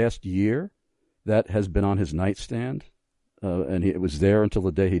for the past year that has been on his nightstand? And it was there until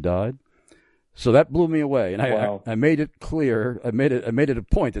the day he died. So that blew me away. And wow. I made it clear. I made it a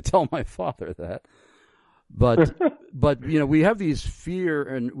point to tell my father that. But we have this fear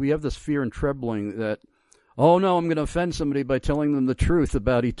and trembling that, oh no, I'm going to offend somebody by telling them the truth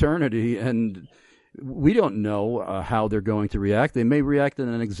about eternity, and we don't know how they're going to react. They may react in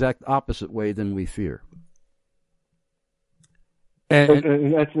an exact opposite way than we fear. And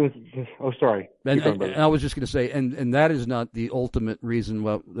sorry. And I was just going to say, and that is not the ultimate reason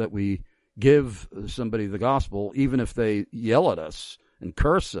that we give somebody the gospel. Even if they yell at us and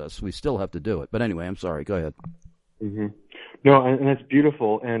curse us, we still have to do it. But anyway, I'm sorry. Go ahead. Mm-hmm. No, and that's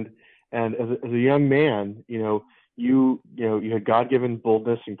beautiful. And as a young man, you had God-given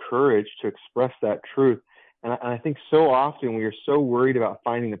boldness and courage to express that truth. And I think so often we are so worried about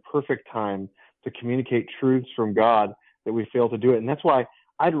finding the perfect time to communicate truths from God that we fail to do it. And that's why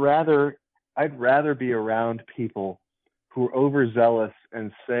I'd rather be around people who are overzealous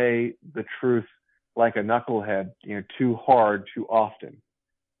and say the truth like a knucklehead, too hard, too often,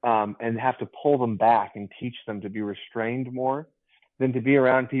 and have to pull them back and teach them to be restrained more, than to be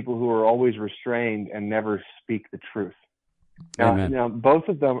around people who are always restrained and never speak the truth. Now, both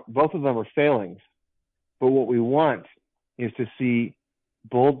of them are failings, but what we want is to see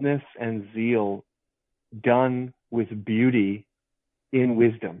boldness and zeal done with beauty in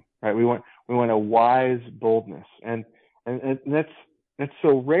wisdom, right? We want a wise boldness, and that's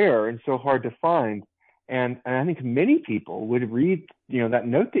so rare and so hard to find. And I think many people would read, that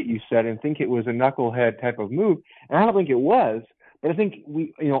note that you said and think it was a knucklehead type of move, and I don't think it was. But I think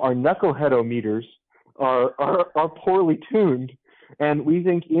our knuckleheadometers are poorly tuned, and we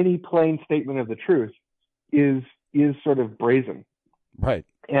think any plain statement of the truth is sort of brazen, right?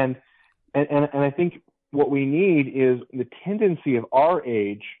 And I think what we need is the tendency of our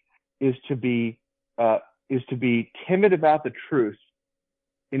age is to be timid about the truth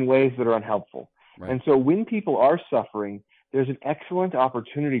in ways that are unhelpful. Right. And so when people are suffering, there's an excellent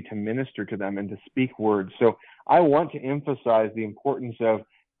opportunity to minister to them and to speak words. So I want to emphasize the importance of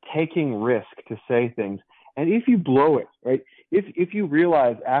taking risk to say things. And if you blow it, right, if you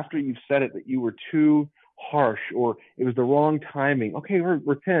realize after you've said it that you were too harsh or it was the wrong timing, okay,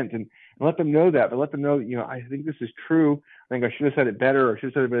 repent and let them know that. But let them know, I think this is true. I think I should have said it better or should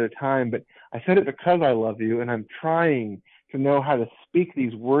have said it at a better time. But I said it because I love you, and I'm trying to know how to speak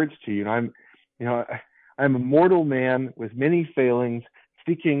these words to you. And I'm a mortal man with many failings,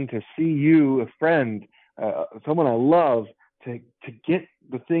 seeking to see you, a friend, someone I love, to get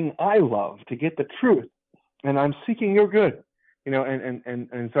the thing I love, to get the truth, and I'm seeking your good,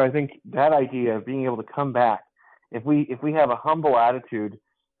 and so I think that idea of being able to come back, if we have a humble attitude,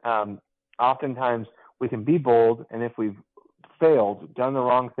 oftentimes we can be bold, and if we've failed, done the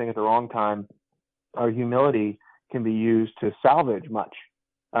wrong thing at the wrong time, our humility can be used to salvage much.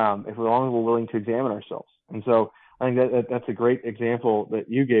 If we're willing to examine ourselves. And so I think that's a great example that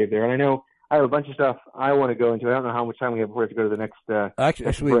you gave there. And I know I have a bunch of stuff I want to go into. I don't know how much time we have before we have to go to the next break.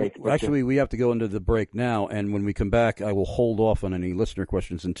 Actually, we have to go into the break now. And when we come back, I will hold off on any listener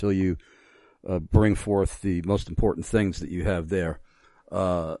questions until you bring forth the most important things that you have there.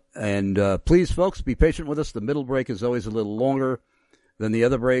 Please, folks, be patient with us. The middle break is always a little longer than the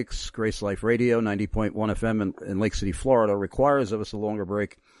other breaks. Grace Life Radio, 90.1 FM in Lake City, Florida, requires of us a longer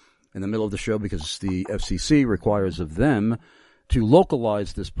break in the middle of the show because the FCC requires of them to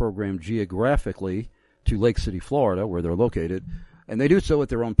localize this program geographically to Lake City, Florida, where they're located, and they do so with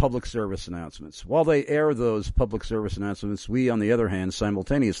their own public service announcements. While they air those public service announcements, we, on the other hand,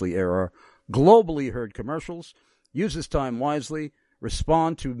 simultaneously air our globally heard commercials. Use this time wisely.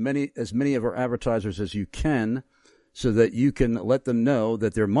 Respond to as many of our advertisers as you can, so that you can let them know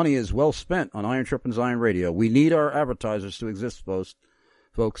that their money is well spent on Iron Sharpens Iron Radio. We need our advertisers to exist,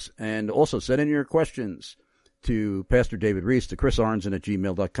 folks. And also send in your questions to Pastor David Reece, to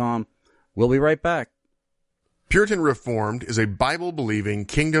chrisarnzen@gmail.com. We'll be right back. Puritan Reformed is a Bible-believing,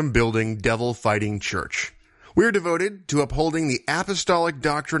 kingdom-building, devil-fighting church. We are devoted to upholding the apostolic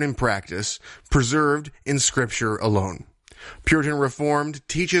doctrine and practice preserved in Scripture alone. Puritan Reformed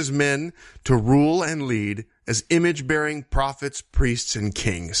teaches men to rule and lead as image-bearing prophets, priests, and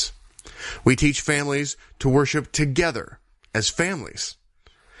kings. We teach families to worship together as families.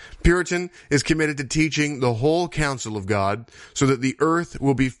 Puritan is committed to teaching the whole counsel of God so that the earth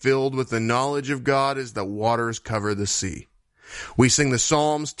will be filled with the knowledge of God as the waters cover the sea. We sing the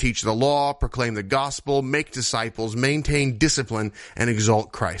Psalms, teach the law, proclaim the gospel, make disciples, maintain discipline, and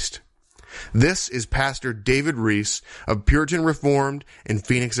exalt Christ. This is Pastor David Reece of Puritan Reformed in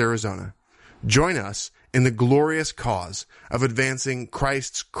Phoenix, Arizona. Join us in the glorious cause of advancing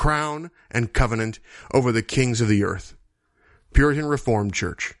Christ's crown and covenant over the kings of the earth. Puritan Reformed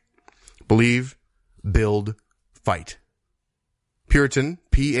Church. Believe, build, fight.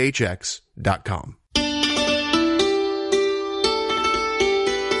 PuritanPHX.com.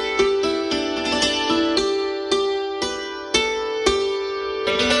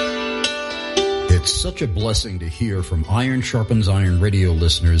 It's such a blessing to hear from Iron Sharpens Iron radio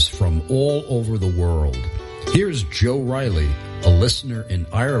listeners from all over the world. Here's Joe Riley, a listener in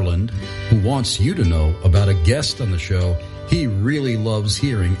Ireland, who wants you to know about a guest on the show he really loves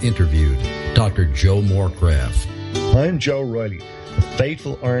hearing interviewed, Dr. Joe Morecraft. I'm Joe Riley, a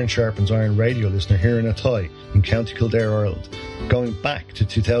faithful Iron Sharpens Iron radio listener here in Athy in County Kildare, Ireland, going back to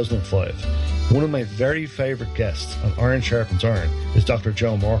 2005. One of my very favourite guests on Iron Sharpens Iron is Dr.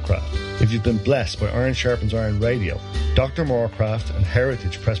 Joe Morecraft. If you've been blessed by Iron Sharpens Iron Radio, Dr. Morecraft and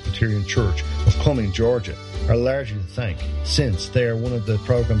Heritage Presbyterian Church of Cumming, Georgia, are largely to thank, since they are one of the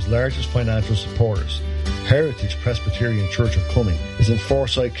programme's largest financial supporters. Heritage Presbyterian Church of Cumming is in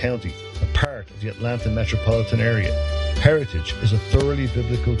Forsyth County, a part of the Atlanta metropolitan area. Heritage is a thoroughly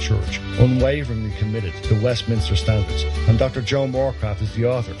biblical church, unwaveringly committed to Westminster standards, and Dr. Joe Morecraft is the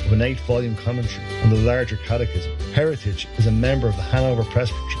author of an 8-volume commentary on the larger catechism. Heritage is a member of the Hanover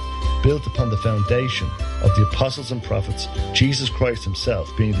Presbytery, built upon the foundation of the apostles and prophets, Jesus Christ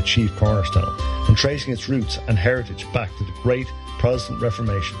himself being the chief cornerstone, and tracing its roots and heritage back to the great Protestant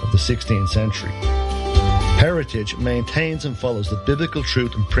Reformation of the 16th century. Heritage maintains and follows the biblical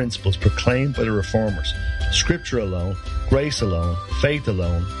truth and principles proclaimed by the Reformers: Scripture alone, grace alone, faith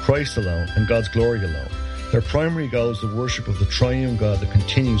alone, Christ alone, and God's glory alone. Their primary goal is the worship of the triune God that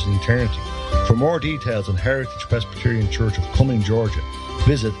continues in eternity. For more details on Heritage Presbyterian Church of Cumming, Georgia,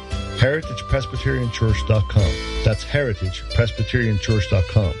 visit heritagepresbyterianchurch.com. That's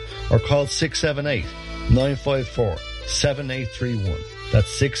heritagepresbyterianchurch.com. Or call 678-954-7831.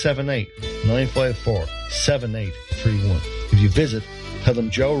 That's 678-954-7831. If you visit, tell them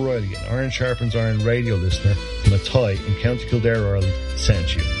Joe Riley, an Iron Sharpens Iron radio listener from Athy in County Kildare, Ireland,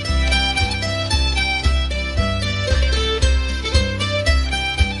 sent you.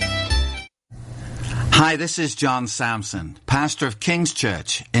 Hi, this is John Sampson, pastor of King's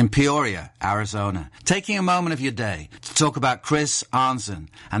Church in Peoria, Arizona, taking a moment of your day to talk about Chris Arnzen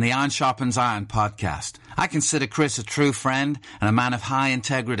and the Iron Sharpens Iron podcast. I consider Chris a true friend and a man of high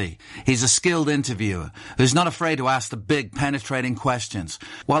integrity. He's a skilled interviewer who's not afraid to ask the big, penetrating questions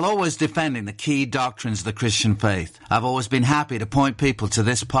while always defending the key doctrines of the Christian faith. I've always been happy to point people to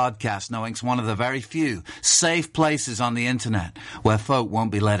this podcast, knowing it's one of the very few safe places on the internet where folk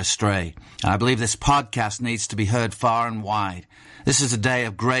won't be led astray. And I believe this podcast needs to be heard far and wide. This is a day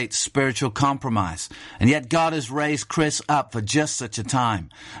of great spiritual compromise, and yet God has raised Chris up for just such a time.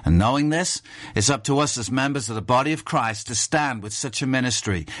 And knowing this, it's up to us as members of the body of Christ to stand with such a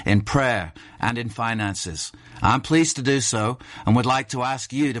ministry in prayer and in finances. I'm pleased to do so and would like to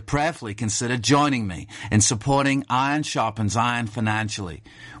ask you to prayerfully consider joining me in supporting Iron Sharpens Iron financially.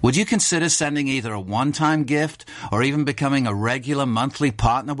 Would you consider sending either a one-time gift or even becoming a regular monthly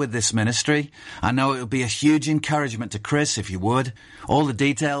partner with this ministry? I know it would be a huge encouragement to Chris if you would. All the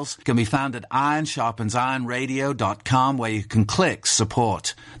details can be found at ironsharpensironradio.com, where you can click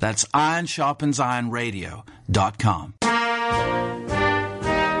support. That's ironsharpensironradio.com.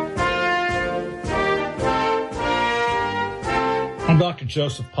 I'm Dr.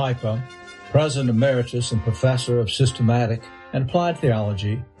 Joseph Pipa, President Emeritus and Professor of Systematic and Applied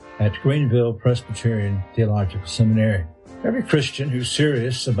Theology at Greenville Presbyterian Theological Seminary. Every Christian who's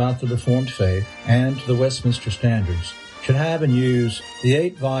serious about the Reformed faith and the Westminster Standards should have and use the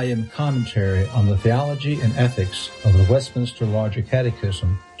 8-volume commentary on the theology and ethics of the Westminster Larger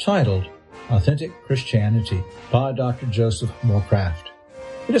Catechism titled Authentic Christianity by Dr. Joseph Morecraft.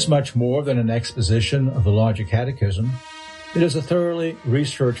 It is much more than an exposition of the Larger Catechism. It is a thoroughly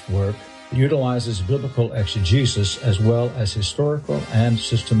researched work that utilizes biblical exegesis as well as historical and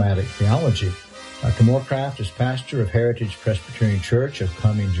systematic theology. Dr. Morecraft is pastor of Heritage Presbyterian Church of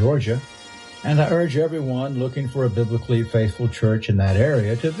Cumming, Georgia, and I urge everyone looking for a biblically faithful church in that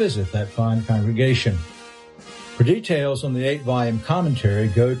area to visit that fine congregation. For details on the 8-volume commentary,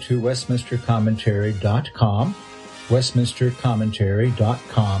 go to westminstercommentary.com,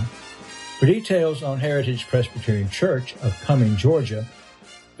 westminstercommentary.com. For details on Heritage Presbyterian Church of Cumming, Georgia,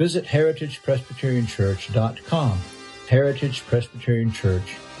 visit heritagepresbyterianchurch.com,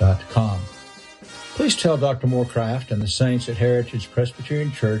 heritagepresbyterianchurch.com. Please tell Dr. Moorcraft and the saints at Heritage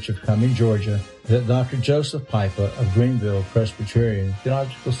Presbyterian Church of Cumming, Georgia, that Dr. Joseph Pipa of Greenville Presbyterian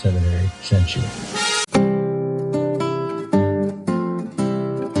Theological Seminary sent you.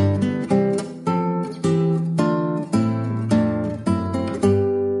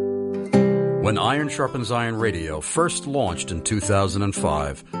 When Iron Sharpens Iron Radio first launched in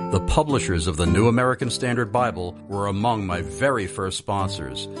 2005, the publishers of the New American Standard Bible were among my very first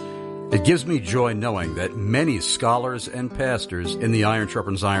sponsors. It gives me joy knowing that many scholars and pastors in the Iron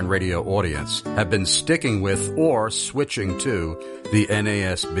Sharpens Iron Radio audience have been sticking with or switching to the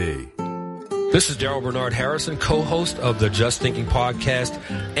NASB. This is Darrell Bernard Harrison, co-host of the Just Thinking podcast,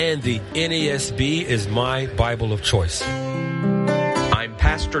 and the NASB is my Bible of choice. I'm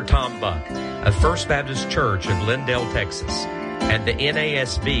Pastor Tom Buck of First Baptist Church of Glendale, Texas, and the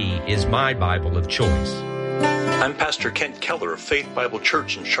NASB is my Bible of choice. I'm Pastor Kent Keller of Faith Bible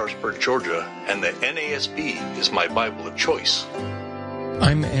Church in Sharpsburg, Georgia, and the NASB is my Bible of choice.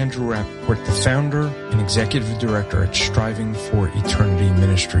 I'm Andrew Rappaport, the founder and executive director at Striving for Eternity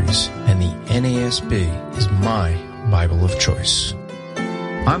Ministries, and the NASB is my Bible of choice.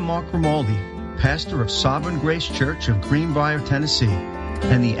 I'm Mark Romaldi, pastor of Sovereign Grace Church of Greenbrier, Tennessee,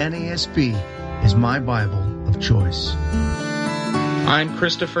 and the NASB is my Bible of choice. I'm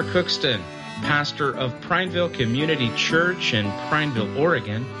Christopher Cookston, pastor of Prineville Community Church in Prineville,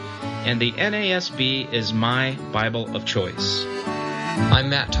 Oregon, and the NASB is my Bible of choice. I'm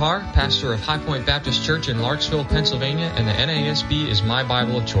Matt Tarr, pastor of High Point Baptist Church in Larksville, Pennsylvania, and the NASB is my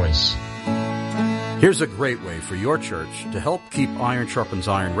Bible of choice. Here's a great way for your church to help keep Iron Sharpens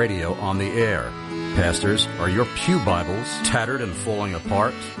Iron Radio on the air. Pastors, are your pew Bibles tattered and falling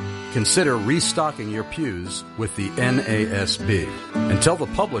apart? Consider restocking your pews with the NASB. And tell the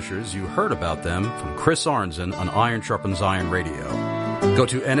publishers you heard about them from Chris Arnzen on Iron Sharpens Iron Radio. Go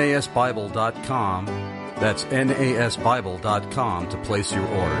to nasbible.com. That's nasbible.com to place your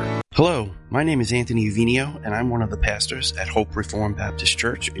order. Hello, my name is Anthony Uvinio, and I'm one of the pastors at Hope Reformed Baptist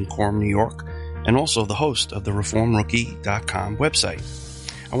Church in Coram, New York, and also the host of the reformrookie.com website.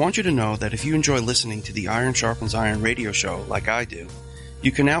 I want you to know that if you enjoy listening to the Iron Sharpens Iron radio show like I do,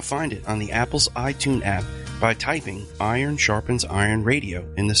 you can now find it on the Apple's iTunes app by typing Iron Sharpens Iron Radio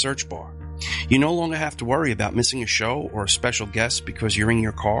in the search bar. You no longer have to worry about missing a show or a special guest because you're in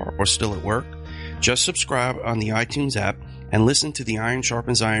your car or still at work. Just subscribe on the iTunes app and listen to the Iron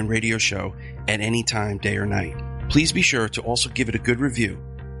Sharpens Iron radio show at any time, day or night. Please be sure to also give it a good review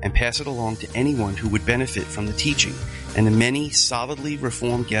and pass it along to anyone who would benefit from the teaching and the many solidly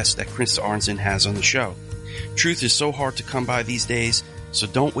reformed guests that Chris Arnzen has on the show. Truth is so hard to come by these days, so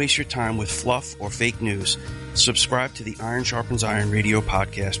don't waste your time with fluff or fake news. Subscribe to the Iron Sharpens Iron radio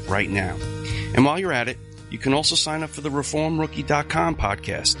podcast right now. And while you're at it, you can also sign up for the reformrookie.com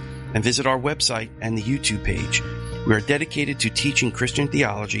podcast and visit our website and the YouTube page. We are dedicated to teaching Christian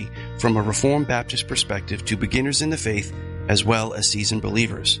theology from a Reformed Baptist perspective to beginners in the faith as well as seasoned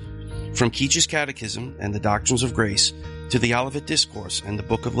believers. From Keach's Catechism and the Doctrines of Grace to the Olivet Discourse and the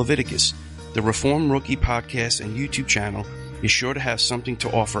Book of Leviticus, the Reformed Rookie podcast and YouTube channel is sure to have something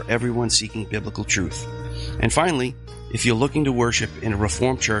to offer everyone seeking biblical truth. And finally, if you're looking to worship in a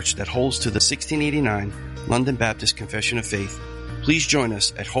Reformed church that holds to the 1689 London Baptist Confession of Faith, please join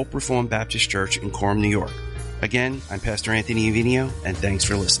us at Hope Reformed Baptist Church in Coram, New York. Again, I'm Pastor Anthony Uvinio, and thanks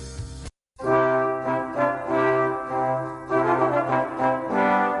for listening.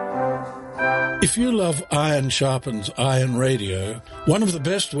 If you love Iron Sharpens Iron Radio, one of the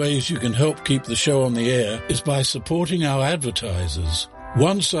best ways you can help keep the show on the air is by supporting our advertisers.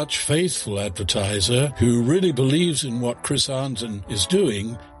 One such faithful advertiser who really believes in what Chris Arnzen is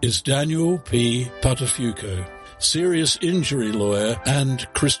doing is Daniel P. Patafuco, serious injury lawyer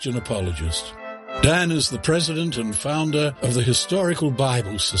and Christian apologist. Dan is the president and founder of the Historical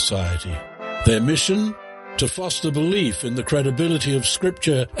Bible Society. Their mission? To foster belief in the credibility of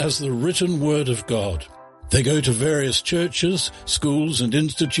Scripture as the written Word of God. They go to various churches, schools, and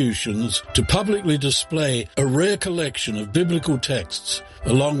institutions to publicly display a rare collection of biblical texts,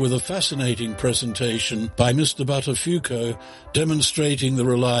 along with a fascinating presentation by Mr. Buttafuoco demonstrating the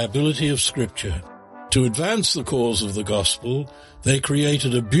reliability of Scripture. To advance the cause of the gospel, they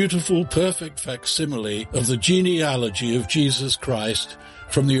created a beautiful, perfect facsimile of the genealogy of Jesus Christ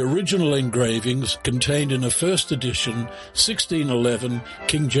from the original engravings contained in a first edition 1611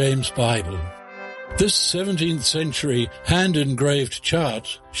 King James Bible. This 17th century hand-engraved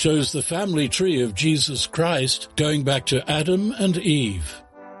chart shows the family tree of Jesus Christ going back to Adam and Eve.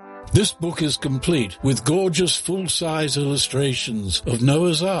 This book is complete with gorgeous full-size illustrations of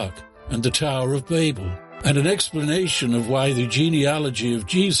Noah's Ark and the Tower of Babel. and an explanation of why the genealogy of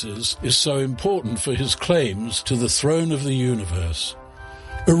Jesus is so important for his claims to the throne of the universe.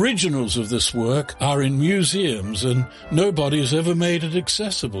 Originals of this work are in museums, and nobody has ever made it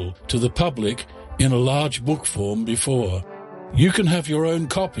accessible to the public in a large book form before. You can have your own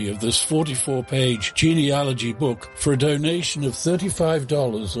copy of this 44-page genealogy book for a donation of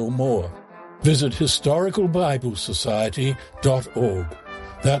 $35 or more. Visit historicalbiblesociety.org.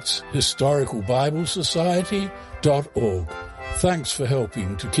 That's historicalbiblesociety.org. Thanks for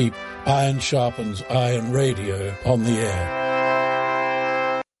helping to keep Iron Sharpens Iron Radio on the air.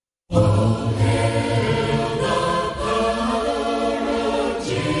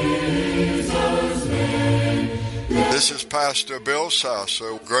 This is Pastor Bill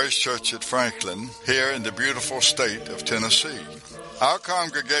Sasso, Grace Church at Franklin, here in the beautiful state of Tennessee. Our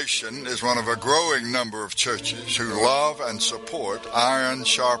congregation is one of a growing number of churches who love and support Iron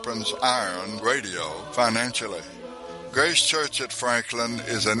Sharpens Iron Radio financially. Grace Church at Franklin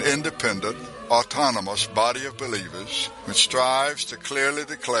is an independent, autonomous body of believers which strives to clearly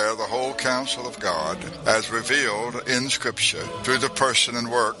declare the whole counsel of God as revealed in Scripture through the person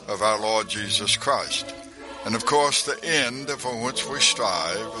and work of our Lord Jesus Christ. And of course, the end for which we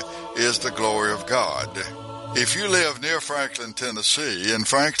strive is the glory of God. If you live near Franklin, Tennessee, and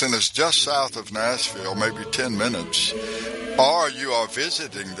Franklin is just south of Nashville, maybe 10 minutes, or you are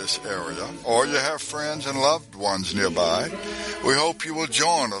visiting this area, or you have friends and loved ones nearby, we hope you will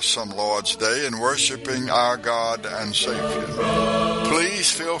join us some Lord's Day in worshiping our God and Savior. Please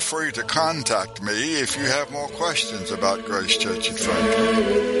feel free to contact me if you have more questions about Grace Church at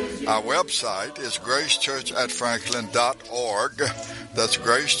Franklin. Our website is gracechurchatfranklin.org. That's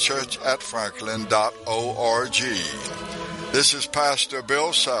gracechurchatfranklin.org. This is Pastor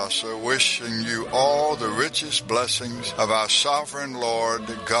Bill Sasso wishing you all the richest blessings of our sovereign Lord,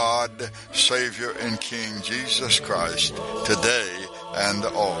 God, Savior, and King Jesus Christ, today and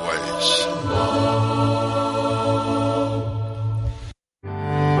always.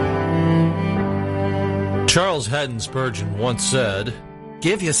 Charles Haddon Spurgeon once said,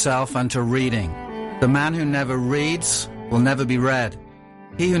 "Give yourself unto reading. The man who never reads will never be read.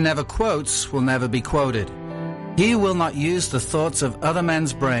 He who never quotes will never be quoted. He who will not use the thoughts of other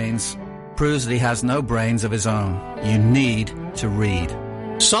men's brains proves that he has no brains of his own. You need to read."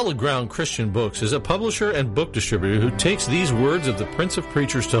 Solid Ground Christian Books is a publisher and book distributor who takes these words of the Prince of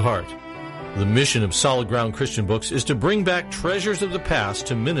Preachers to heart. The mission of Solid Ground Christian Books is to bring back treasures of the past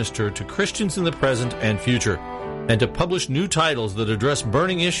to minister to Christians in the present and future, and to publish new titles that address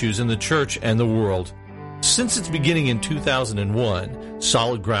burning issues in the church and the world. Since its beginning in 2001,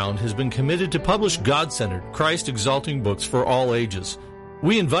 Solid Ground has been committed to publish God-centered, Christ-exalting books for all ages.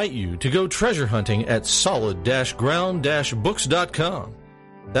 We invite you to go treasure hunting at solid-ground-books.com.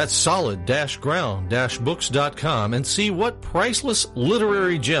 That's solid-ground-books.com, and see what priceless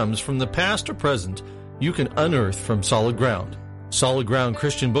literary gems from the past or present you can unearth from Solid Ground. Solid Ground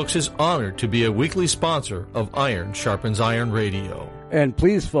Christian Books is honored to be a weekly sponsor of Iron Sharpens Iron Radio. And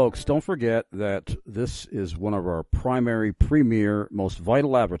please, folks, don't forget that this is one of our primary, premier, most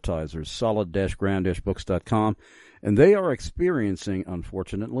vital advertisers, solid-ground-books.com, and they are experiencing,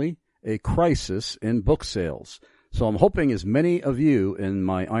 unfortunately, a crisis in book sales. So I'm hoping as many of you in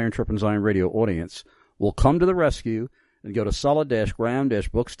my Iron Sharpens Iron Radio audience will come to the rescue and go to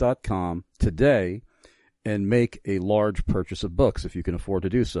solid-ground-books.com today and make a large purchase of books if you can afford to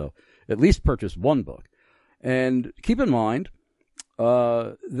do so. At least purchase one book. And keep in mind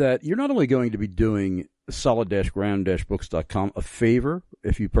that you're not only going to be doing solid-ground-books.com a favor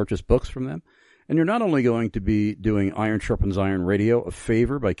if you purchase books from them, and you're not only going to be doing Iron Sharpens Iron Radio a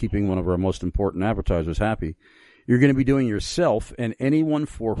favor by keeping one of our most important advertisers happy, you're going to be doing yourself and anyone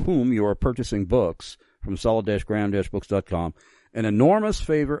for whom you are purchasing books from solid-ground-books.com an enormous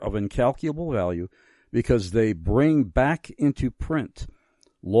favor of incalculable value, because they bring back into print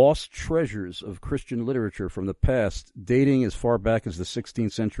lost treasures of Christian literature from the past, dating as far back as the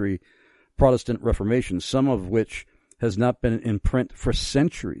 16th century Protestant Reformation, some of which has not been in print for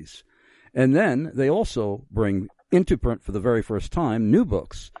centuries. And then they also bring into print for the very first time new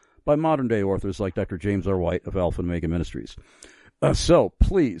books by modern-day authors like Dr. James R. White of Alpha and Omega Ministries. So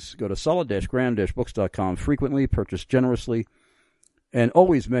please go to solid-ground-books.com frequently, purchase generously, and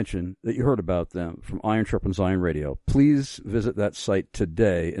always mention that you heard about them from Iron Sharpens Iron Radio. Please visit that site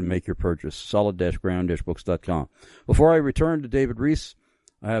today and make your purchase, solid-ground-books.com. Before I return to David Reece,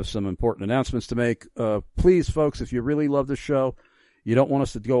 I have some important announcements to make. Please, folks, if you really love the show, you don't want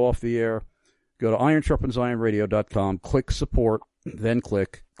us to go off the air, go to ironsharpensironradio.com, click support, then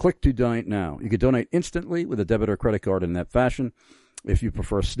click to donate now. You can donate instantly with a debit or credit card in that fashion. If you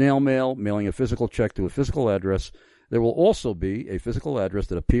prefer snail mail, mailing a physical check to a physical address, there will also be a physical address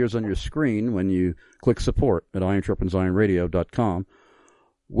that appears on your screen when you click support at IronSharpensIronRadio.com,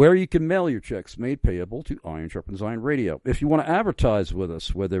 where you can mail your checks made payable to Iron Sharpens Iron Radio. If you want to advertise with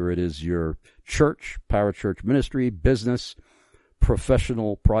us, whether it is your church, parachurch ministry, business,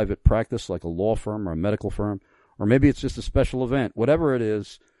 professional private practice like a law firm or a medical firm, or maybe it's just a special event, whatever it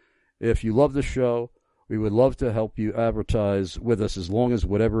is, if you love the show, we would love to help you advertise with us as long as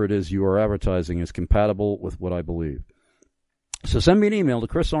whatever it is you are advertising is compatible with what I believe. So send me an email to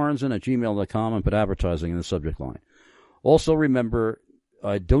chrisarnson@gmail.com and put advertising in the subject line. Also remember,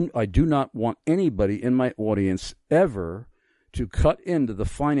 I do not want anybody in my audience ever to cut into the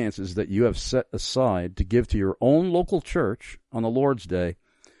finances that you have set aside to give to your own local church on the Lord's Day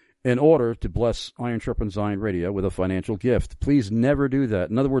in order to bless Iron Sharpens Iron Radio with a financial gift. Please never do that.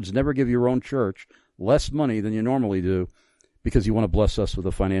 In other words, never give your own church less money than you normally do because you want to bless us with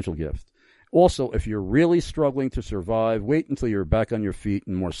a financial gift. Also, if you're really struggling to survive, wait until you're back on your feet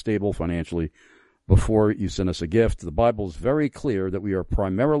and more stable financially before you send us a gift. The Bible is very clear that we are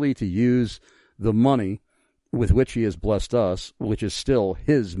primarily to use the money with which he has blessed us, which is still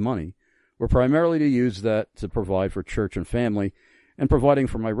his money. We're primarily to use that to provide for church and family, and providing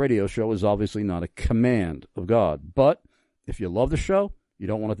for my radio show is obviously not a command of God. But if you love the show, you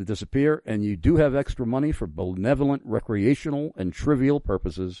don't want it to disappear, and you do have extra money for benevolent, recreational, and trivial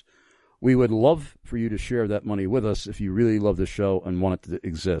purposes, we would love for you to share that money with us if you really love the show and want it to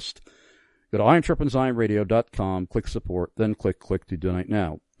exist. Go to IronSharpensIronRadio.com, click support, then click to donate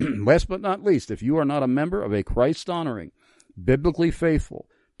now. Last but not least, if you are not a member of a Christ-honoring, biblically faithful,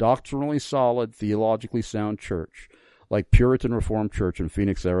 doctrinally solid, theologically sound church, like Puritan Reformed Church in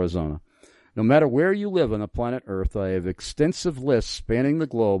Phoenix, Arizona, no matter where you live on the planet Earth, I have extensive lists spanning the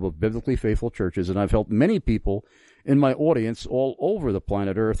globe of biblically faithful churches, and I've helped many people in my audience all over the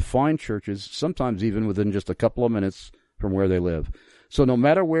planet Earth find churches, sometimes even within just a couple of minutes from where they live. So no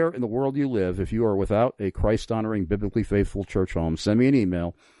matter where in the world you live, if you are without a Christ-honoring, biblically faithful church home, send me an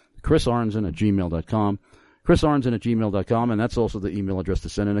email, chrisarnson@gmail.com, chrisarnson@gmail.com, and that's also the email address to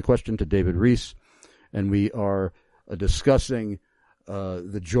send in a question to David Reece. And we are discussing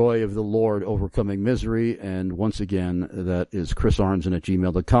the joy of the Lord overcoming misery, and once again, that is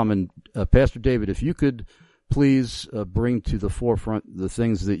chrisarnson@gmail.com. And Pastor David, if you could please bring to the forefront the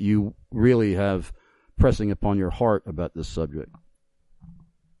things that you really have pressing upon your heart about this subject.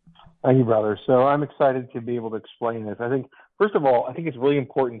 Thank you, brother. So I'm excited to be able to explain this. I think, first of all, I think it's really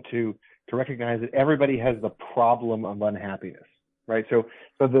important to recognize that everybody has the problem of unhappiness, right? So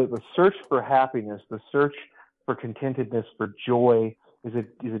the search for happiness, the search for contentedness, for joy is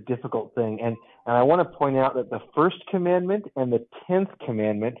a difficult thing. And I want to point out that the first commandment and the 10th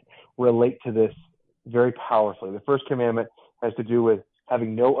commandment relate to this very powerfully. The first commandment has to do with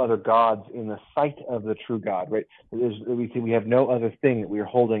having no other gods in the sight of the true God, right? We have no other thing that we are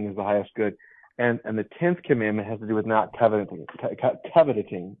holding as the highest good. And the 10th commandment has to do with not coveting.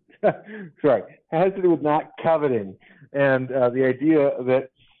 Sorry, it has to do with not coveting. And the idea that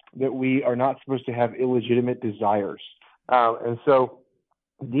we are not supposed to have illegitimate desires. And so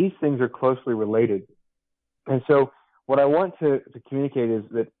these things are closely related. And so what I want to communicate is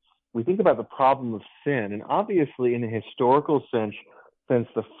that we think about the problem of sin, and obviously in a historical sense, since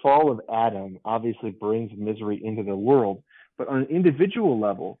the fall of Adam obviously brings misery into the world, but on an individual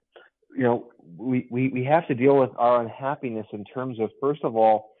level, we have to deal with our unhappiness in terms of, first of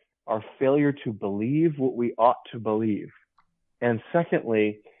all, our failure to believe what we ought to believe. And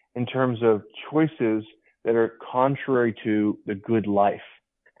secondly, in terms of choices that are contrary to the good life.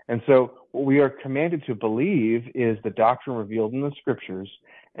 And so what we are commanded to believe is the doctrine revealed in the scriptures,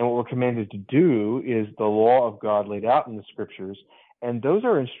 and what we're commanded to do is the law of God laid out in the scriptures. And those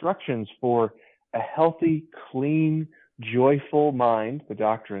are instructions for a healthy, clean, joyful mind, the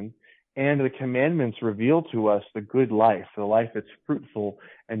doctrine, and the commandments reveal to us the good life, the life that's fruitful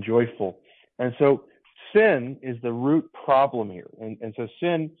and joyful. And so sin is the root problem here. And so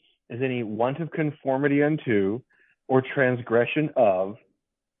sin is any want of conformity unto or transgression of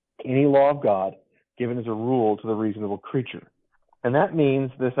any law of God given as a rule to the reasonable creature. And that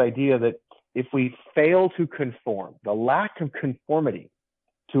means this idea that if we fail to conform, the lack of conformity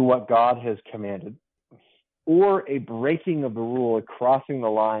to what God has commanded, or a breaking of the rule, a crossing the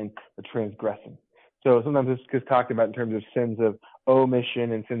line, the transgressing. So sometimes this gets talked about in terms of sins of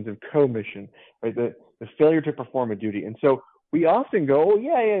omission and sins of commission, right? The failure to perform a duty. And so we often go,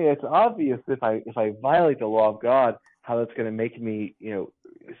 yeah, it's obvious if I violate the law of God, how that's going to make me,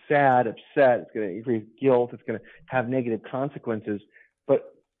 sad, upset. It's going to increase guilt. It's going to have negative consequences.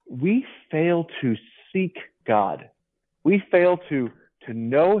 But we fail to seek God. We fail to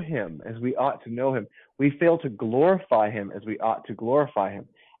know him as we ought to know him. We fail to glorify him as we ought to glorify him.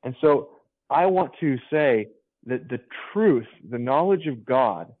 And so I want to say that the truth, the knowledge of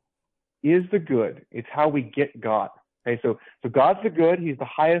God, is the good. It's how we get God. Okay, so God's the good. He's the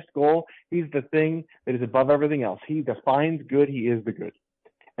highest goal. He's the thing that is above everything else. He defines good. He is the good.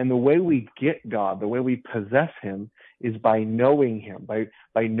 And the way we get God, the way we possess him, is by knowing him,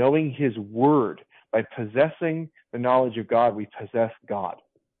 by knowing his word. By possessing the knowledge of God, we possess God.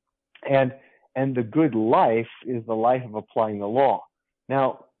 And the good life is the life of applying the law.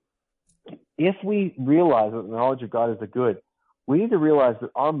 Now, if we realize that the knowledge of God is the good, we need to realize that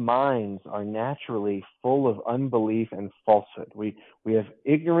our minds are naturally full of unbelief and falsehood. We have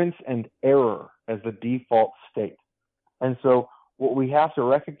ignorance and error as the default state. And so what we have to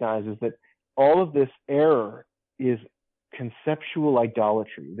recognize is that all of this error is conceptual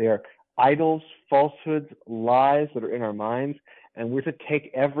idolatry. They are idols, falsehoods, lies that are in our minds, and we're to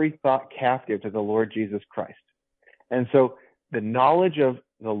take every thought captive to the Lord Jesus Christ. And so the knowledge of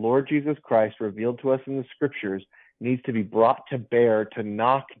the Lord Jesus Christ revealed to us in the scriptures needs to be brought to bear to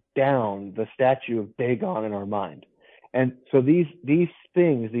knock down the statue of Dagon in our mind. And so these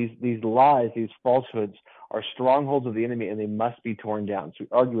things, these lies, these falsehoods are strongholds of the enemy, and they must be torn down. So we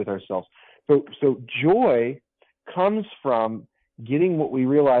argue with ourselves. So joy comes from getting what we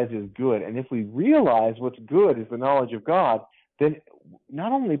realize is good. And if we realize what's good is the knowledge of God, then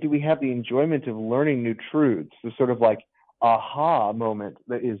not only do we have the enjoyment of learning new truths, the sort of like aha moment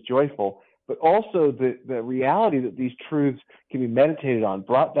that is joyful, but also the reality that these truths can be meditated on,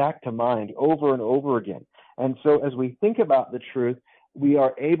 brought back to mind over and over again. And so as we think about the truth, we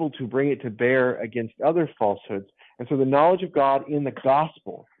are able to bring it to bear against other falsehoods. And so the knowledge of God in the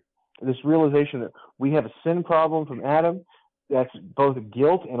gospel, this realization that we have a sin problem from Adam, that's both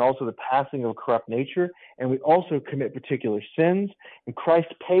guilt and also the passing of a corrupt nature, and we also commit particular sins, and Christ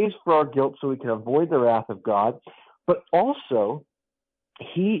pays for our guilt so we can avoid the wrath of God, but also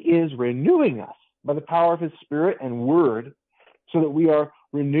he is renewing us by the power of his Spirit and word so that we are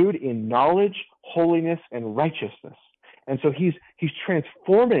renewed in knowledge, holiness, and righteousness. And so he's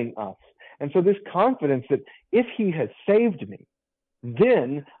transforming us. And so this confidence that if he has saved me,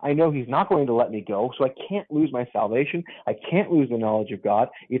 then I know he's not going to let me go, so I can't lose my salvation. I can't lose the knowledge of God.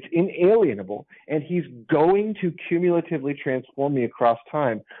 It's inalienable, and he's going to cumulatively transform me across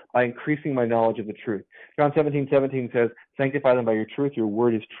time by increasing my knowledge of the truth. John 17:17 says, sanctify them by your truth. Your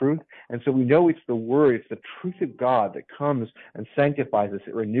word is truth. And so we know it's the word, it's the truth of God that comes and sanctifies us.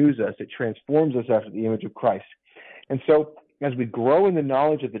 It renews us. It transforms us after the image of Christ. And so as we grow in the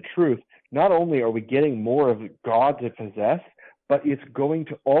knowledge of the truth, not only are we getting more of God to possess, but it's going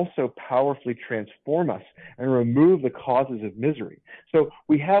to also powerfully transform us and remove the causes of misery. So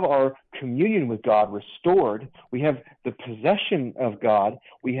we have our communion with God restored. We have the possession of God.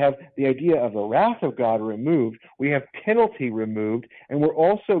 We have the idea of the wrath of God removed. We have penalty removed. And we're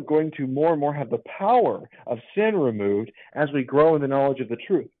also going to more and more have the power of sin removed as we grow in the knowledge of the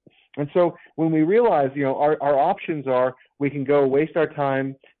truth. And so when we realize, our options are we can go waste our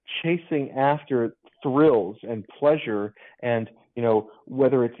time chasing after thrills and pleasure and,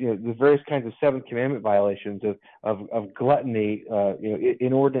 whether it's, the various kinds of seventh commandment violations of gluttony,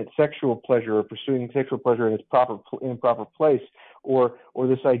 inordinate sexual pleasure or pursuing sexual pleasure in its improper place, or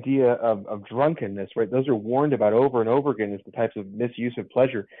this idea of drunkenness, right? Those are warned about over and over again as the types of misuse of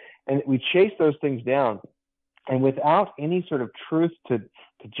pleasure. And we chase those things down. And without any sort of truth to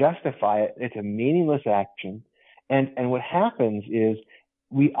justify it, it's a meaningless action. And what happens is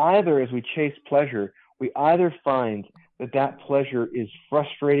we either, as we chase pleasure, we either find that pleasure is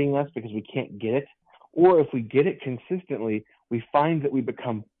frustrating us because we can't get it, or if we get it consistently, we find that we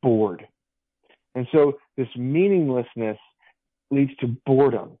become bored. And so this meaninglessness leads to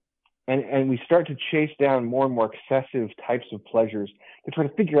boredom. And we start to chase down more and more excessive types of pleasures to try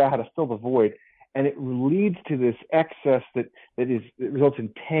to figure out how to fill the void. And it leads to this excess that results in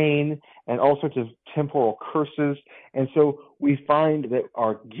pain and all sorts of temporal curses. And so we find that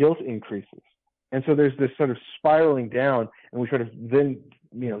our guilt increases. And so there's this sort of spiraling down, and we sort of then,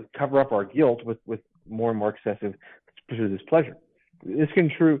 cover up our guilt with more and more excessive pursuit of this pleasure. This can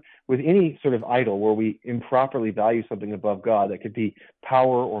be true with any sort of idol where we improperly value something above God. That could be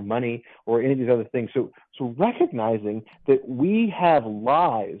power or money or any of these other things. So recognizing that we have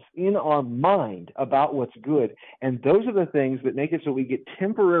lies in our mind about what's good, and those are the things that make it so we get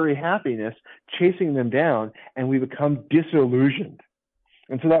temporary happiness chasing them down, and we become disillusioned.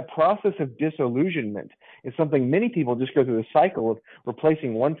 And so that process of disillusionment It's something many people just go through the cycle of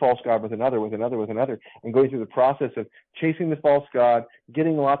replacing one false god with another, and going through the process of chasing the false god,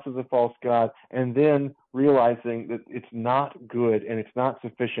 getting lots of the false god, and then realizing that it's not good and it's not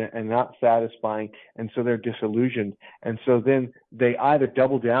sufficient and not satisfying, and so they're disillusioned. And so then they either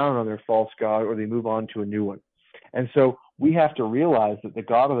double down on their false god or they move on to a new one. And so we have to realize that the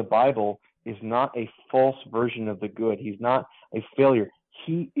God of the Bible is not a false version of the good. He's not a failure.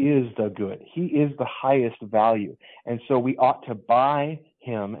 He is the good. He is the highest value. And so we ought to buy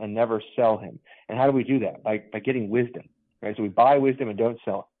him and never sell him. And how do we do that? By getting wisdom. Right? So we buy wisdom and don't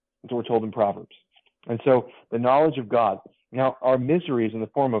sell it. That's what we're told in Proverbs. And so the knowledge of God. Now, our misery is in the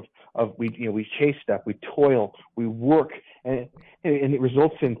form of we chase stuff, we toil, we work, and it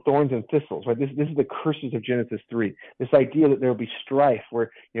results in thorns and thistles. Right? This is the curses of Genesis 3. This idea that there will be strife,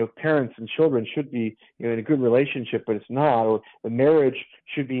 where parents and children should be in a good relationship, but it's not, or the marriage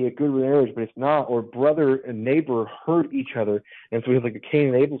should be a good marriage, but it's not, or brother and neighbor hurt each other, and so we have like a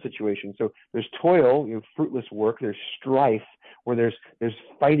Cain and Abel situation. So there's toil, fruitless work. There's strife, where there's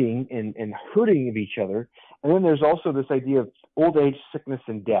fighting and hurting of each other. And then there's also this idea of old age, sickness,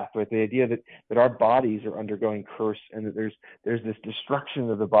 and death, right? The idea that our bodies are undergoing curse, and that there's this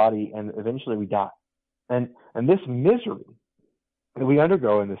destruction of the body, and eventually we die. And this misery that we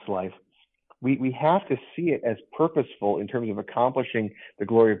undergo in this life, we have to see it as purposeful in terms of accomplishing the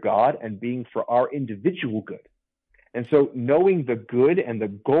glory of God and being for our individual good. And so knowing the good and the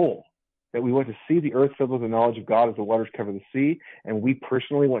goal, that we want to see the earth filled with the knowledge of God as the waters cover the sea, and we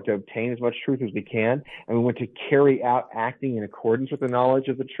personally want to obtain as much truth as we can, and we want to carry out acting in accordance with the knowledge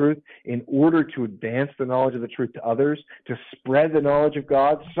of the truth in order to advance the knowledge of the truth to others, to spread the knowledge of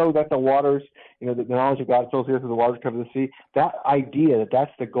God so that the waters, the knowledge of God fills the earth as the waters cover the sea. That idea,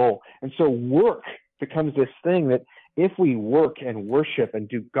 that's the goal. And so work becomes this thing that if we work and worship and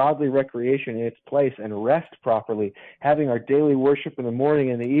do godly recreation in its place and rest properly, having our daily worship in the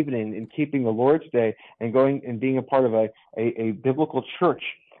morning and the evening and keeping the Lord's Day and going and being a part of a biblical church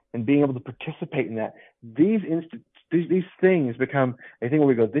and being able to participate in that, these things become a thing where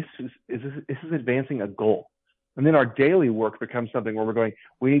we go, this is advancing a goal. And then our daily work becomes something where we're going,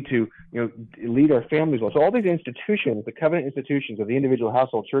 we need to, lead our families well. So all these institutions, the covenant institutions of the individual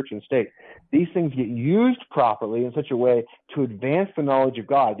household, church, and state, these things get used properly in such a way to advance the knowledge of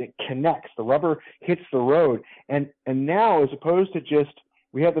God. It connects. The rubber hits the road. And now, as opposed to just,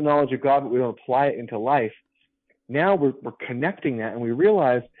 we have the knowledge of God, but we don't apply it into life, now we're connecting that, and we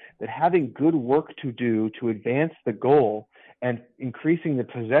realize that having good work to do to advance the goal and increasing the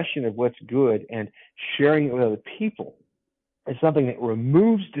possession of what's good and sharing it with other people is something that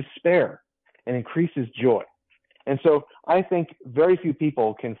removes despair and increases joy. And so I think very few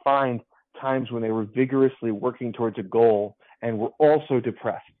people can find times when they were vigorously working towards a goal and were also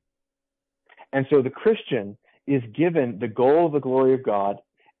depressed. And so the Christian is given the goal of the glory of God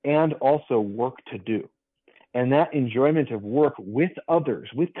and also work to do. And that enjoyment of work with others,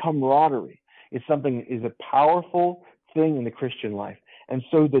 with camaraderie, is something that is a powerful thing in the Christian life. And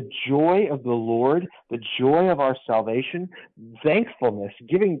so the joy of the Lord, the joy of our salvation, thankfulness,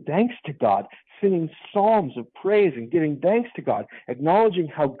 giving thanks to God, singing psalms of praise and giving thanks to God, acknowledging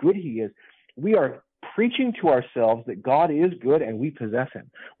how good he is. We are preaching to ourselves that God is good and we possess him.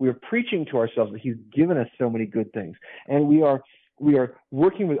 We are preaching to ourselves that he's given us so many good things. And we are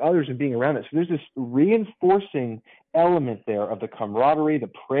working with others and being around it. So there's this reinforcing element there of the camaraderie, the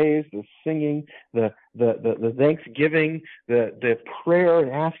praise, the singing, the thanksgiving, the prayer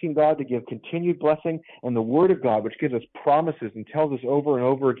and asking God to give continued blessing, and the Word of God, which gives us promises and tells us over and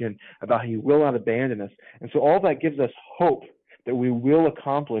over again about how he will not abandon us. And so all that gives us hope that we will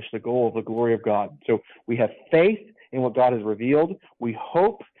accomplish the goal of the glory of God. So we have faith in what God has revealed. We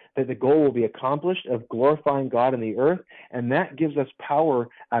hope that the goal will be accomplished of glorifying God in the earth, and that gives us power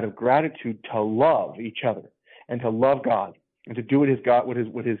out of gratitude to love each other and to love God and to do what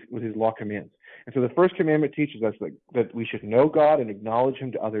his law commands. And so the first commandment teaches us that we should know God and acknowledge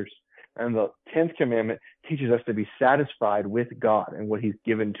him to others. And the 10th commandment teaches us to be satisfied with God and what he's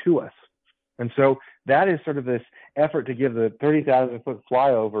given to us. And so that is sort of this effort to give the 30,000-foot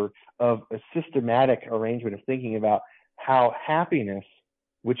flyover of a systematic arrangement of thinking about how happiness,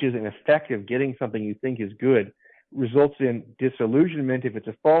 which is an effect of getting something you think is good, results in disillusionment if it's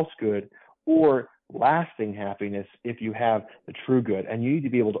a false good, or lasting happiness if you have the true good. And you need to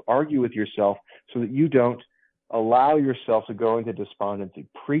be able to argue with yourself so that you don't allow yourself to go into despondency.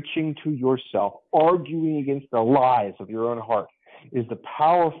 Preaching to yourself, arguing against the lies of your own heart, is the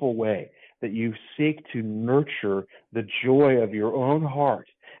powerful way that you seek to nurture the joy of your own heart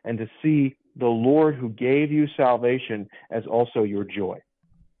and to see the Lord who gave you salvation as also your joy.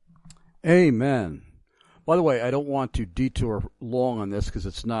 Amen. By the way, I don't want to detour long on this because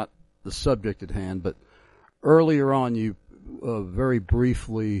it's not the subject at hand, but earlier on you very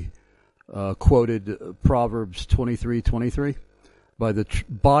briefly quoted Proverbs 23:23, buy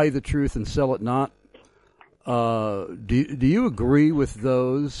the truth and sell it not. Do you agree with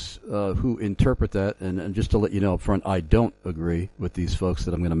those who interpret that? And just to let you know up front, I don't agree with these folks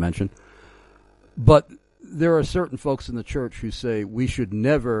that I'm going to mention. But there are certain folks in the church who say we should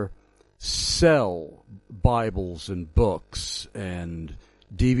never sell Bibles and books and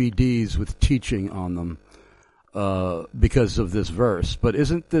DVDs with teaching on them because of this verse. But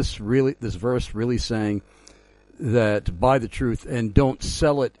isn't this verse really saying that buy the truth and don't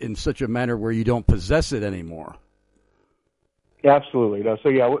sell it in such a manner where you don't possess it anymore? Absolutely. No.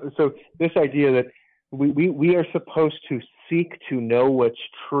 So this idea that we are supposed to seek to know what's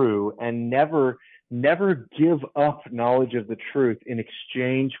true and never give up knowledge of the truth in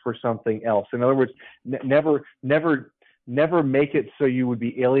exchange for something else. In other words, never make it so you would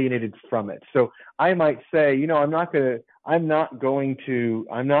be alienated from it. So I might say, I'm not going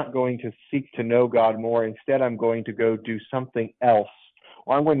to seek to know God more. Instead, I'm going to go do something else.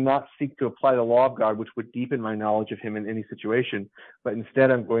 Or I'm going to not seek to apply the law of God, which would deepen my knowledge of him in any situation. But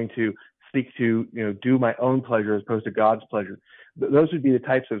instead, I'm going to seek to, do my own pleasure as opposed to God's pleasure. Those would be the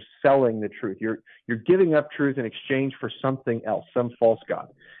types of selling the truth. You're giving up truth in exchange for something else, some false god.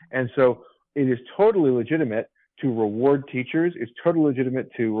 And so it is totally legitimate to reward teachers. It's totally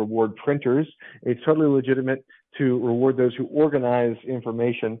legitimate to reward printers. It's totally legitimate to reward those who organize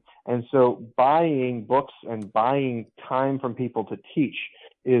information. And so buying books and buying time from people to teach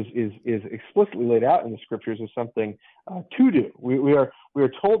is explicitly laid out in the scriptures as something to do. We are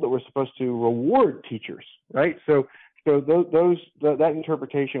told that we're supposed to reward teachers, right? So that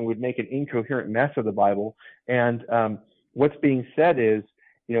interpretation would make an incoherent mess of the Bible. And what's being said is,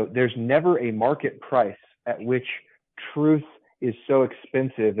 there's never a market price at which truth is so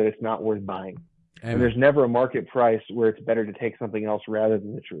expensive that it's not worth buying. Amen. And there's never a market price where it's better to take something else rather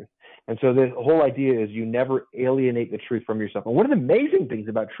than the truth. And so the whole idea is you never alienate the truth from yourself. And one of the amazing things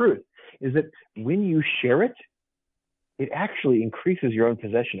about truth is that when you share it, it actually increases your own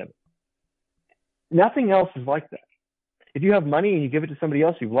possession of it. Nothing else is like that. If you have money and you give it to somebody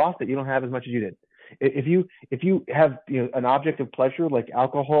else, you've lost it. You don't have as much as you did. If you have an object of pleasure like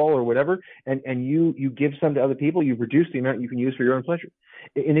alcohol or whatever, and you give some to other people, you reduce the amount you can use for your own pleasure.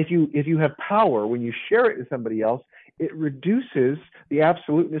 And if you have power, when you share it with somebody else, it reduces the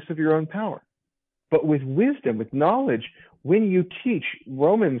absoluteness of your own power. But with wisdom, with knowledge, when you teach,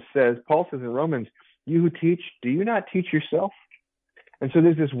 Paul says in Romans, you who teach, do you not teach yourself? And so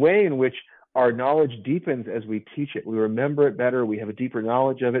there's this way in which our knowledge deepens as we teach it. We remember it better. We have a deeper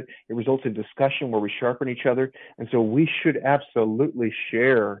knowledge of it. It results in discussion where we sharpen each other. And so we should absolutely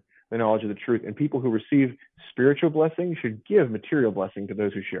share the knowledge of the truth. And people who receive spiritual blessing should give material blessing to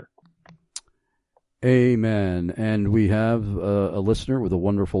those who share. Amen. And we have a listener with a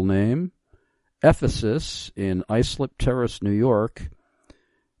wonderful name, Ephesus in Islip Terrace, New York.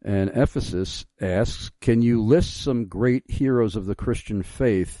 And Ephesus asks, can you list some great heroes of the Christian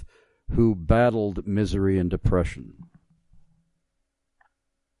faith who battled misery and depression?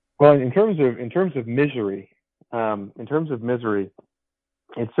 Well, in terms of misery,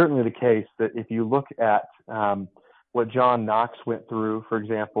 it's certainly the case that if you look at what John Knox went through, for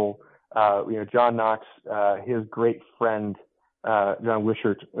example, John Knox, his great friend John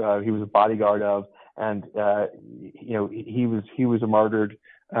Wishart, he was a bodyguard of, and he was martyred.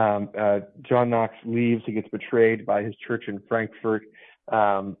 John Knox leaves. He gets betrayed by his church in Frankfurt.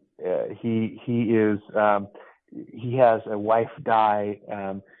 He has a wife die.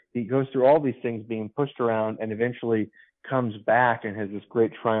 He goes through all these things, being pushed around, and eventually comes back and has this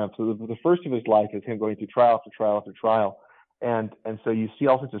great triumph. So the first of his life is him going through trial after trial after trial, and so you see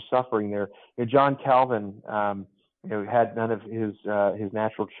all sorts of suffering there. John Calvin, had none of his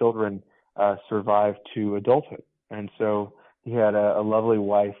natural children survive to adulthood, and so he had a lovely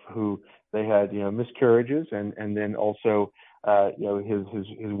wife who they had miscarriages, and then also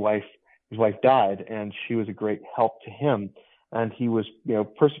his wife died, and she was a great help to him. And he was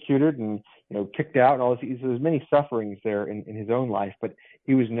persecuted and kicked out and all this. So there's many sufferings there in his own life, but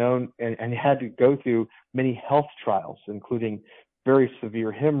he was known and had to go through many health trials, including very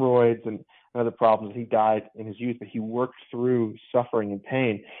severe hemorrhoids and other problems. He died in his youth, but he worked through suffering and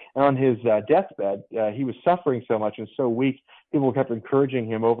pain. And on his deathbed, he was suffering so much and so weak, people kept encouraging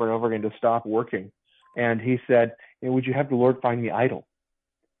him over and over again to stop working. And he said, would you have the Lord find me idle?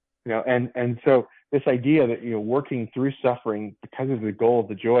 And so this idea that, working through suffering because of the goal of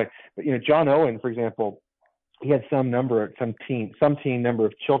the joy. But, John Owen, for example, he had some teen number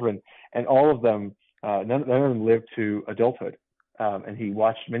of children, and all of them None of them lived to adulthood. And he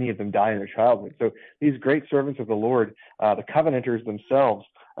watched many of them die in their childhood. So these great servants of the Lord, the Covenanters themselves,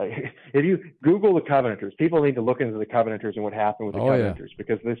 if you Google the Covenanters, people need to look into the Covenanters and what happened with the Covenanters,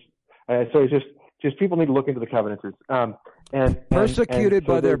 because this, so it's just people need to look into the Covenanters. Persecuted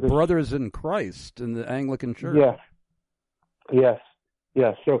by their there's brothers in Christ in the Anglican Church. Yes.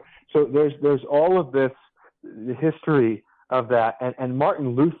 So there's all of this, the history of that, and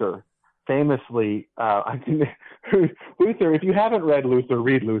Martin Luther famously, Luther, if you haven't read Luther,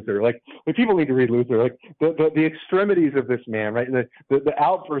 read Luther. Like, people need to read Luther. Like, the extremities of this man, right? The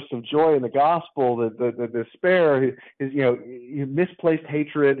outbursts of joy in the gospel, the despair, his misplaced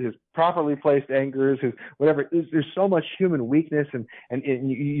hatred, his properly placed angers, his whatever. There's so much human weakness, and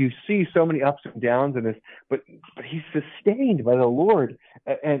you see so many ups and downs in this. But he's sustained by the Lord,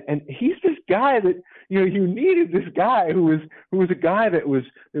 and he's this guy that you needed. This guy who was a guy that was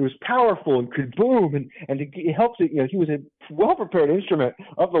powerful and could boom, and it helps it. He was a well prepared instrument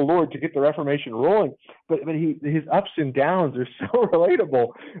of the Lord to get the Reformation rolling. But his ups and downs are so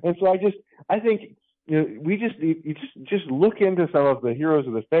relatable, and so I think we just look into some of the heroes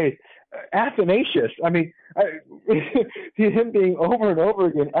of the faith. Athanasius, him being over and over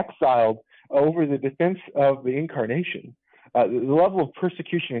again exiled over the defense of the Incarnation. The level of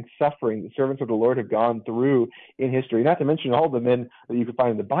persecution and suffering the servants of the Lord have gone through in history, not to mention all the men that you can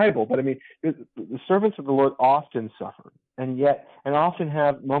find in the Bible, but the servants of the Lord often suffer, and often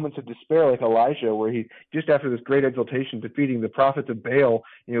have moments of despair, like Elijah, where he, just after this great exaltation, defeating the prophets of Baal,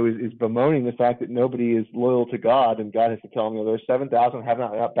 is bemoaning the fact that nobody is loyal to God, and God has to tell him, there's 7,000 have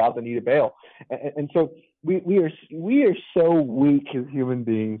not bowed the knee to Baal, and so we are so weak as human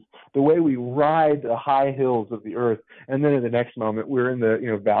beings, the way we ride the high hills of the earth, and then in the next moment we're in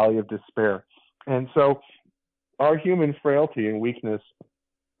the valley of despair. And so our human frailty and weakness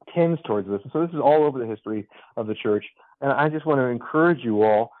tends towards this. And so this is all over the history of the church. And I just want to encourage you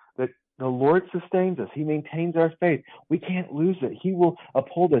all that the Lord sustains us. He maintains our faith. We can't lose it. He will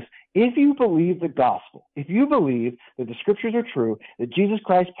uphold us. If you believe the gospel, if you believe that the scriptures are true, that Jesus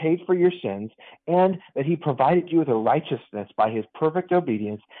Christ paid for your sins, and that he provided you with a righteousness by his perfect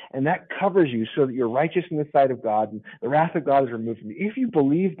obedience, and that covers you so that you're righteous in the sight of God, and the wrath of God is removed from you. If you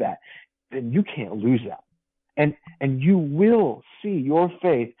believe that, then you can't lose that. And you will see your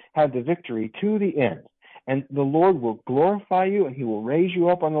faith have the victory to the end. And the Lord will glorify you, and he will raise you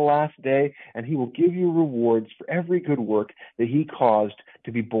up on the last day, and he will give you rewards for every good work that he caused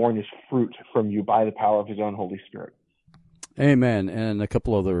to be born as fruit from you by the power of his own Holy Spirit. Amen. And a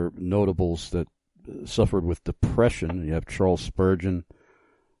couple other notables that suffered with depression. You have Charles Spurgeon,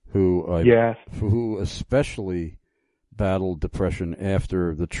 who especially battled depression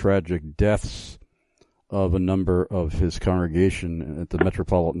after the tragic deaths of a number of his congregation at the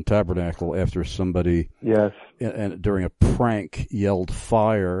Metropolitan Tabernacle, after somebody and during a prank yelled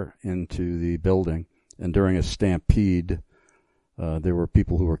fire into the building, and during a stampede there were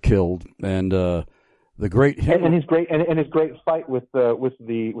people who were killed, and the great and his great fight with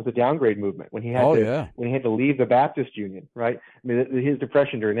the downgrade movement when he had to leave the Baptist Union, right? His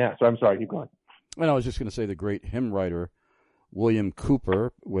depression during that. So I'm sorry, keep going. And I was just going to say the great hymn writer William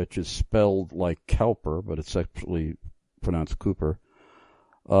Cowper, which is spelled like Cowper, but it's actually pronounced Cooper.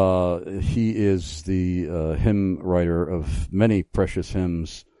 He is the hymn writer of many precious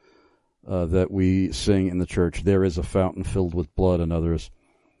hymns that we sing in the church. There is a fountain filled with blood, and others.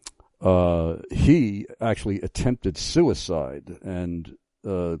 He actually attempted suicide, and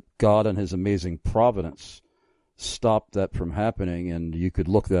God in his amazing providence stopped that from happening, and you could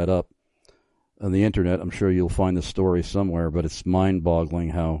look that up on the internet. I'm sure you'll find the story somewhere, but it's mind-boggling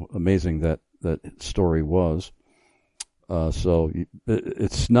how amazing that story was. So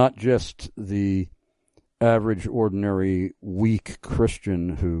it's not just the average, ordinary, weak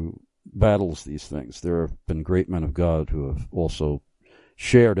Christian who battles these things. There have been great men of God who have also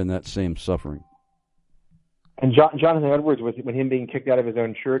shared in that same suffering. And Jonathan Edwards, when him being kicked out of his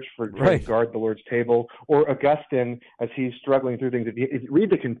own church for trying to guard the Lord's table, or Augustine as he's struggling through things. Read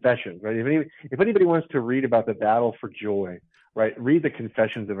the Confessions, right? If anybody wants to read about the battle for joy, right, read the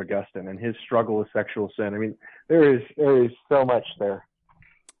Confessions of Augustine and his struggle with sexual sin. There is so much there.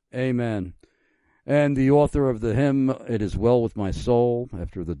 Amen. And the author of the hymn, It Is Well With My Soul,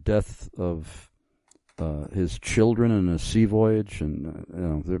 after the death of his children in a sea voyage, and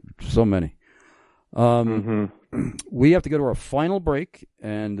there are so many. We have to go to our final break,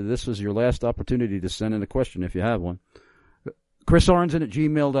 and this is your last opportunity to send in a question if you have one.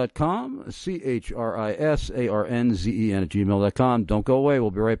 ChrisArnzen@gmail.com, ChrisArnzen@gmail.com. Don't go away.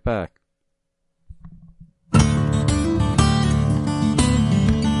 We'll be right back.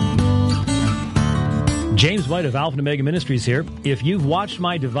 James White of Alpha and Omega Ministries here. If you've watched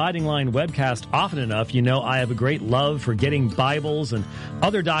my Dividing Line webcast often enough, you know I have a great love for getting Bibles and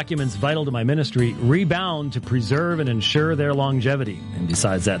other documents vital to my ministry rebound to preserve and ensure their longevity. And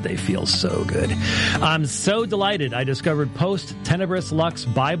besides that, they feel so good. I'm so delighted I discovered Post Tenebris Lux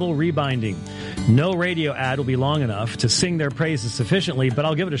Bible Rebinding. No radio ad will be long enough to sing their praises sufficiently, but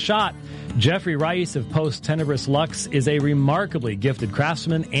I'll give it a shot. Jeffrey Reece of Post Tenebris Lux is a remarkably gifted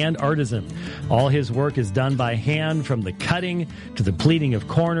craftsman and artisan. All his work is done by hand, from the cutting to the pleating of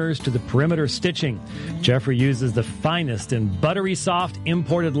corners to the perimeter stitching. Jeffrey uses the finest and buttery soft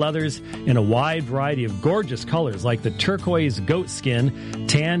imported leathers in a wide variety of gorgeous colors, like the turquoise goat skin,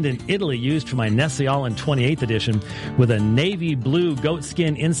 tanned in Italy, used for my Nestle-Allen 28th edition, with a navy blue goat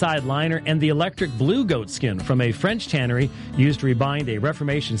skin inside liner, and the electric blue goat skin from a French tannery used to rebind a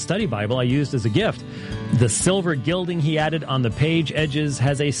Reformation study Bible I used as a gift. The silver gilding he added on the page edges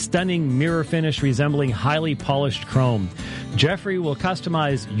has a stunning mirror finish resembling highly polished chrome. Jeffrey will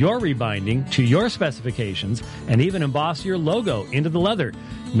customize your rebinding to your specifications and even emboss your logo into the leather,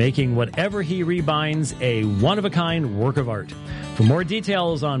 making whatever he rebinds a one-of-a-kind work of art. For more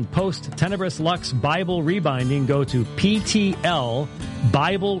details on Post Tenebris Lux Bible Rebinding, go to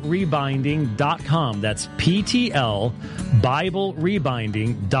PTLBibleRebinding.com. That's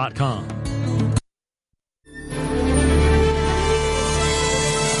PTLBibleRebinding.com.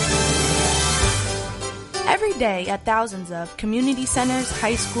 Every day at thousands of community centers,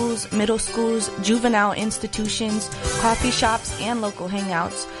 high schools, middle schools, juvenile institutions, coffee shops, and local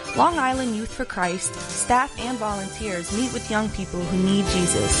hangouts, Long Island Youth for Christ, staff and volunteers meet with young people who need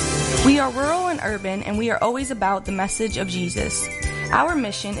Jesus. We are rural and urban, and we are always about the message of Jesus. Our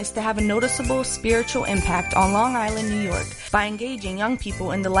mission is to have a noticeable spiritual impact on Long Island, New York, by engaging young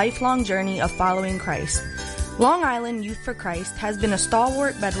people in the lifelong journey of following Christ. Long Island Youth for Christ has been a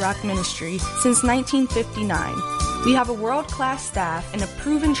stalwart bedrock ministry since 1959. We have a world-class staff and a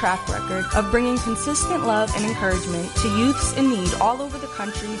proven track record of bringing consistent love and encouragement to youths in need all over the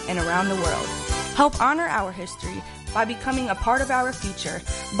country and around the world. Help honor our history by becoming a part of our future.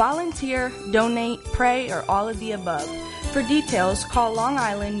 Volunteer, donate, pray, or all of the above. For details, call Long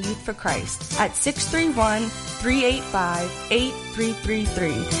Island Youth for Christ at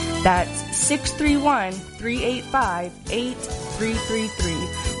 631-385-8333. That's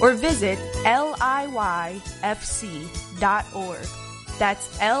 631-385-8333. Or visit liyfc.org.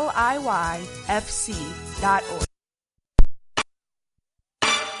 That's liyfc.org.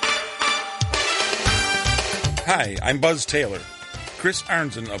 Hi, I'm Buzz Taylor. Chris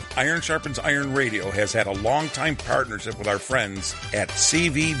Arnzen of Iron Sharpens Iron Radio has had a long-time partnership with our friends at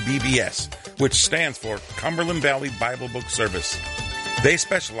CVBBS, which stands for Cumberland Valley Bible Book Service. They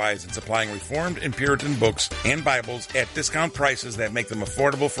specialize in supplying Reformed and Puritan books and Bibles at discount prices that make them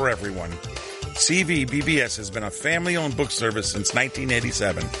affordable for everyone. CVBBS has been a family-owned book service since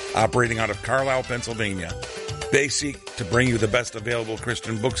 1987, operating out of Carlisle, Pennsylvania. They seek to bring you the best available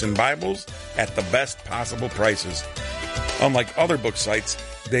Christian books and Bibles at the best possible prices. Unlike other book sites,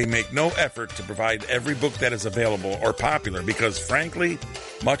 they make no effort to provide every book that is available or popular because, frankly,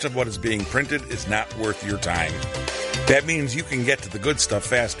 much of what is being printed is not worth your time. That means you can get to the good stuff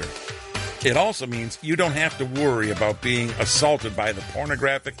faster. It also means you don't have to worry about being assaulted by the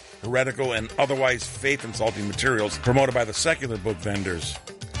pornographic, heretical, and otherwise faith-insulting materials promoted by the secular book vendors.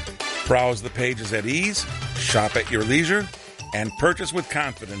 Browse the pages at ease, shop at your leisure, and purchase with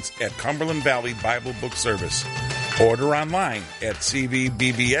confidence at Cumberland Valley Bible Book Service. Order online at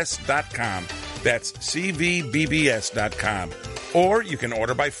cvbbs.com. That's cvbbs.com. Or you can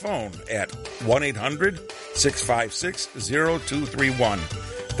order by phone at 1-800-656-0231.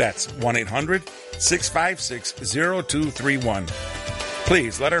 That's 1-800-656-0231.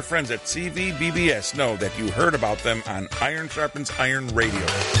 Please let our friends at CVBBS know that you heard about them on Iron Sharpens Iron Radio.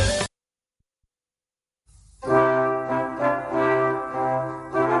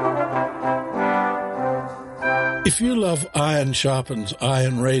 If you love Iron Sharpens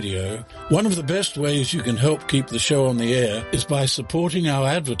Iron Radio, one of the best ways you can help keep the show on the air is by supporting our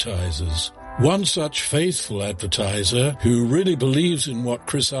advertisers. One such faithful advertiser who really believes in what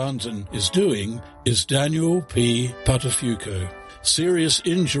Chris Arnzen is doing is Daniel P. Patafuco, serious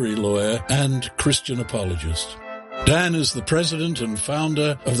injury lawyer and Christian apologist. Dan is the president and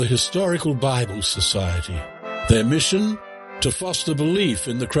founder of the Historical Bible Society. Their mission? To foster belief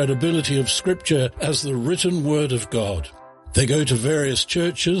in the credibility of Scripture as the written Word of God. They go to various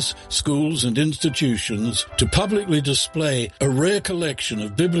churches, schools, and institutions to publicly display a rare collection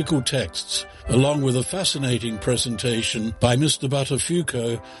of biblical texts, along with a fascinating presentation by Mr.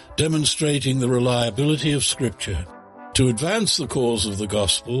 Buttafuoco demonstrating the reliability of Scripture. To advance the cause of the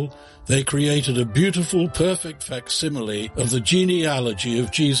gospel, they created a beautiful, perfect facsimile of the genealogy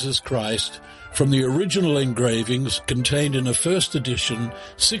of Jesus Christ from the original engravings contained in a first edition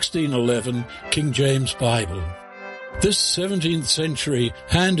 1611 King James Bible. This 17th century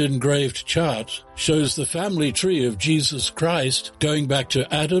hand-engraved chart shows the family tree of Jesus Christ going back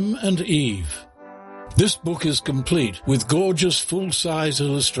to Adam and Eve. This book is complete with gorgeous full-size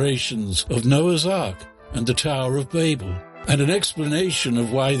illustrations of Noah's Ark and the Tower of Babel, and an explanation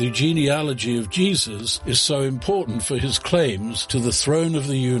of why the genealogy of Jesus is so important for his claims to the throne of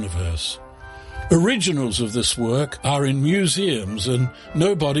the universe. Originals of this work are in museums, and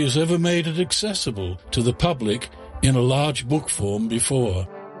nobody has ever made it accessible to the public in a large book form before.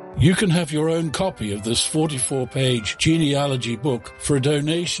 You can have your own copy of this 44-page genealogy book for a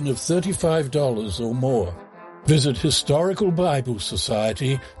donation of $35 or more. Visit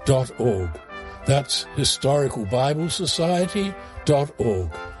historicalbiblesociety.org. That's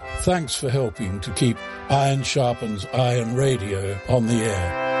historicalbiblesociety.org. Thanks for helping to keep Iron Sharpens Iron Radio on the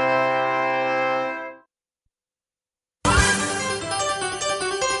air.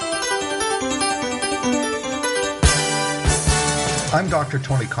 I'm Dr.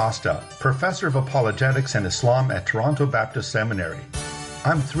 Tony Costa, Professor of Apologetics and Islam at Toronto Baptist Seminary.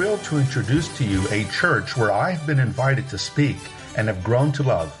 I'm thrilled to introduce to you a church where I've been invited to speak and have grown to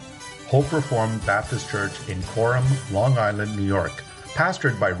love, Hope Reformed Baptist Church in Coram, Long Island, New York,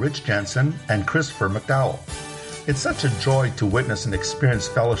 pastored by Rich Jensen and Christopher McDowell. It's such a joy to witness and experience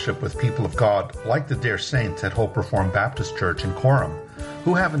fellowship with people of God like the dear saints at Hope Reformed Baptist Church in Coram,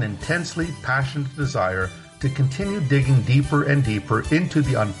 who have an intensely passionate desire to continue digging deeper and deeper into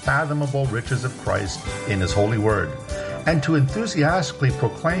the unfathomable riches of Christ in His holy word, and to enthusiastically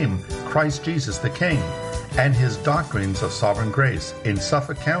proclaim Christ Jesus the King and His doctrines of sovereign grace in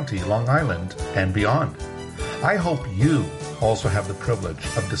Suffolk County, Long Island, and beyond. I hope you also have the privilege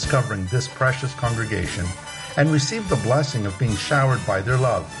of discovering this precious congregation and receive the blessing of being showered by their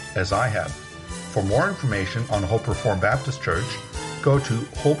love, as I have. For more information on Hope Reformed Baptist Church, go to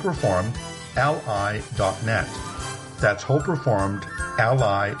hopereformedli.net. That's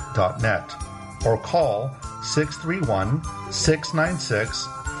hopereformedli.net. Or call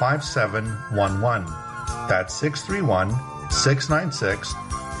 631-696-5711. That's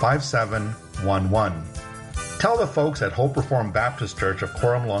 631-696-5711. Tell the folks at Hope Reformed Baptist Church of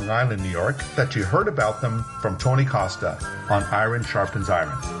Coram, Long Island, New York, that you heard about them from Tony Costa on Iron Sharpens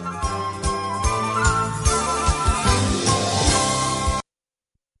Iron.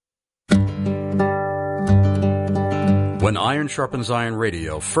 When Iron Sharpens Iron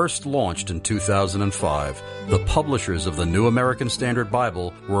Radio first launched in 2005, the publishers of the New American Standard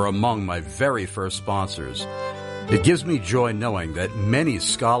Bible were among my very first sponsors. It gives me joy knowing that many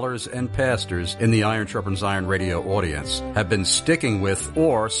scholars and pastors in the Iron Sharpens Iron Radio audience have been sticking with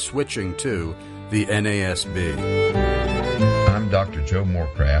or switching to the NASB. I'm Dr. Joe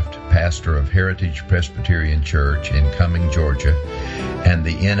Moorcraft, pastor of Heritage Presbyterian Church in Cumming, Georgia, and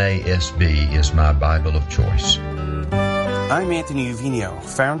the NASB is my Bible of choice. I'm Anthony Uvino,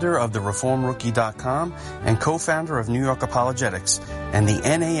 founder of thereformrookie.com and co-founder of New York Apologetics, and the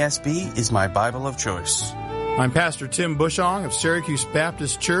NASB is my Bible of choice. I'm Pastor Tim Bushong of Syracuse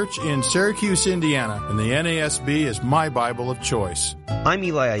Baptist Church in Syracuse, Indiana, and the NASB is my Bible of choice. I'm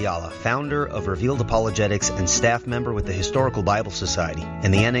Eli Ayala, founder of Revealed Apologetics and staff member with the Historical Bible Society,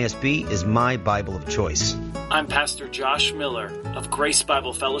 and the NASB is my Bible of choice. I'm Pastor Josh Miller of Grace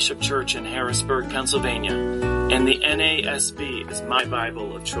Bible Fellowship Church in Harrisburg, Pennsylvania, and the NASB is my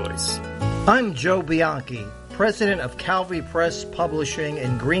Bible of choice. I'm Joe Bianchi, president of Calvary Press Publishing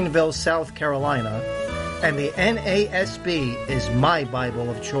in Greenville, South Carolina, and the NASB is my Bible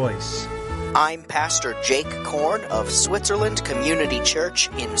of choice. I'm Pastor Jake Korn of Switzerland Community Church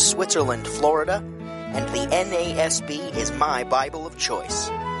in Switzerland, Florida, and the NASB is my Bible of choice.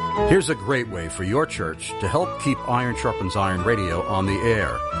 Here's a great way for your church to help keep Iron Sharpens Iron Radio on the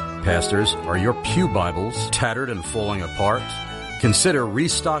air. Pastors, are your pew Bibles tattered and falling apart? Consider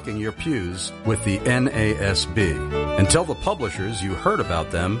restocking your pews with the NASB. And tell the publishers you heard about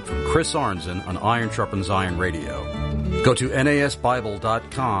them from Chris Arnzen on Iron Sharpens Iron Radio. Go to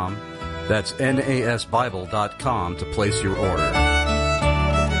nasbible.com. That's nasbible.com to place your order.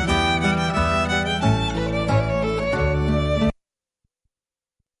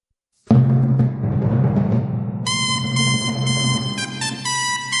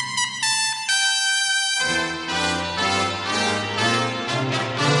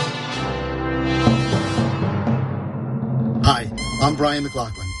 I'm Brian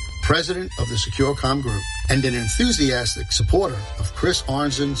McLaughlin, president of the SecureCom Group and an enthusiastic supporter of Chris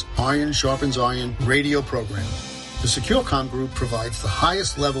Arnzen's Iron Sharpens Iron radio program. The SecureCom Group provides the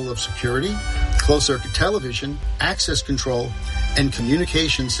highest level of security, closed-circuit television, access control, and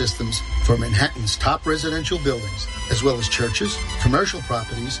communication systems for Manhattan's top residential buildings, as well as churches, commercial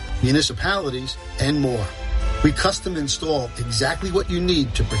properties, municipalities, and more. We custom install exactly what you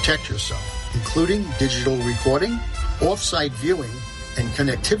need to protect yourself, including digital recording, off-site viewing, and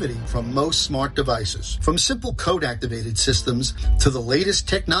connectivity from most smart devices. From simple code-activated systems to the latest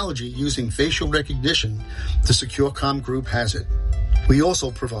technology using facial recognition, the SecureCom Group has it. We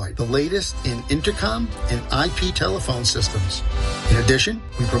also provide the latest in intercom and IP telephone systems. In addition,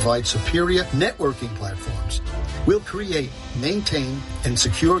 we provide superior networking platforms. We'll create, maintain, and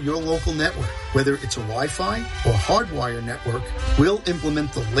secure your local network. Whether it's a Wi-Fi or hardwire network, we'll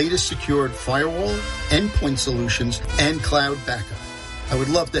implement the latest secured firewall, endpoint solutions, and cloud backup. I would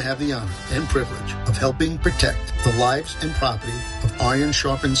love to have the honor and privilege of helping protect the lives and property of Iron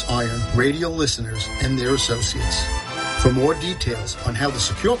Sharpens Iron radio listeners and their associates. For more details on how the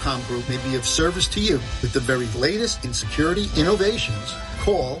SecureCom Group may be of service to you with the very latest in security innovations,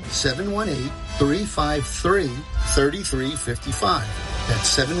 call 718-353-3355.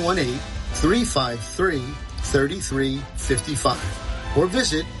 That's 718-353-3355. Or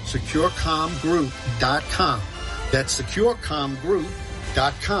visit securecomgroup.com. That's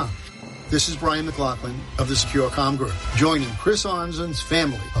securecomgroup.com. This is Brian McLaughlin of the SecureCom Group, joining Chris Arnzen's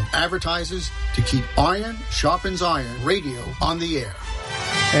family of advertisers to keep Iron Sharpens Iron radio on the air.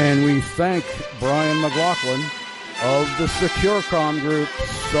 And we thank Brian McLaughlin of the SecureCom Group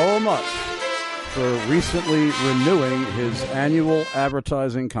so much for recently renewing his annual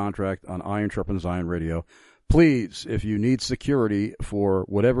advertising contract on Iron Sharpens Iron radio. Please, if you need security for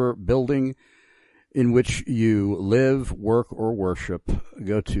whatever building in which you live, work, or worship,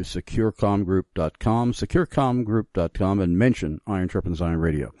 go to securecomgroup.com, securecomgroup.com, and mention Iron Sharpens Iron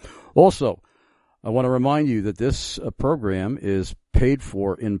Radio. Also, I want to remind you that this program is paid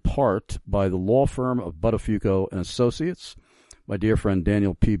for in part by the law firm of Buttafuoco and Associates. My dear friend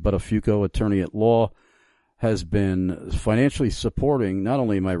Daniel P. Buttafuoco, attorney at law, has been financially supporting not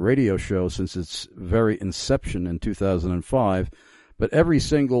only my radio show since its very inception in 2005, but every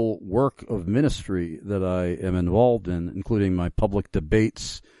single work of ministry that I am involved in, including my public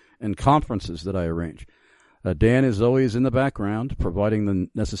debates and conferences that I arrange. Dan is always in the background providing the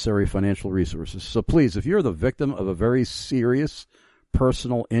necessary financial resources. So please, if you're the victim of a very serious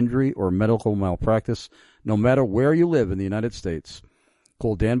personal injury or medical malpractice, no matter where you live in the United States,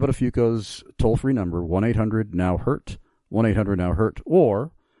 call Dan Buttafuoco's toll-free number, 1-800-NOW-HURT, 1-800-NOW-HURT,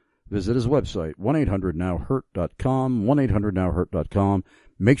 or visit his website, 1-800-NOW-HURT.com, 1-800-NOW-HURT.com.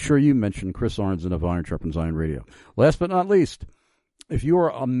 Make sure you mention Chris Arnzen of Iron Sharpens Iron Radio. Last but not least, if you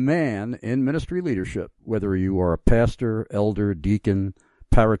are a man in ministry leadership, whether you are a pastor, elder, deacon,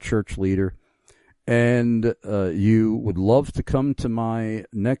 parachurch leader, and you would love to come to my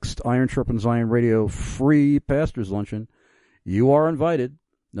next Iron Sharpens Iron Radio free pastor's luncheon, you are invited,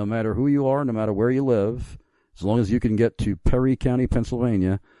 no matter who you are, no matter where you live, as long as you can get to Perry County,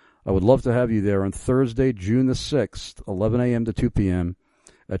 Pennsylvania. I would love to have you there on Thursday, June the 6th, 11 a.m. to 2 p.m.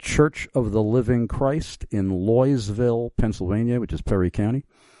 at Church of the Living Christ in Loysville, Pennsylvania, which is Perry County.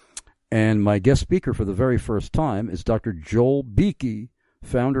 And my guest speaker for the very first time is Dr. Joel Beeke,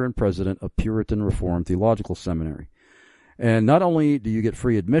 founder and president of Puritan Reformed Theological Seminary. And not only do you get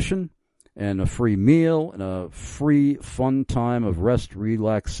free admission and a free meal and a free fun time of rest,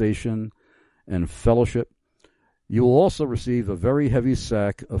 relaxation, and fellowship, you will also receive a very heavy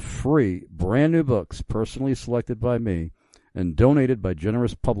sack of free, brand-new books personally selected by me and donated by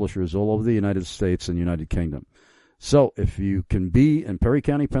generous publishers all over the United States and United Kingdom. So if you can be in Perry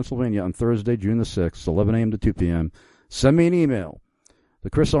County, Pennsylvania on Thursday, June the 6th, 11 a.m. to 2 p.m., send me an email to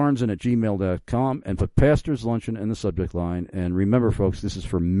chrisarnzen@gmail.com and put Pastor's Luncheon in the subject line. And remember, folks, this is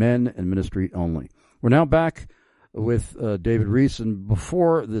for men and ministry only. We're now back with David Reece, and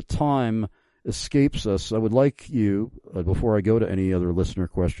before the time escapes us, I would like you, before I go to any other listener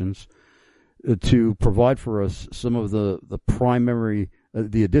questions, to provide for us some of the primary,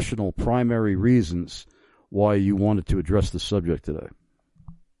 the additional primary reasons why you wanted to address the subject today.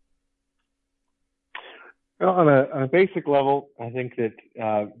 Well, on a basic level, I think that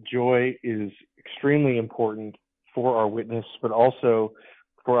joy is extremely important for our witness, but also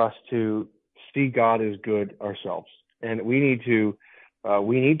for us to see God as good ourselves. And we need to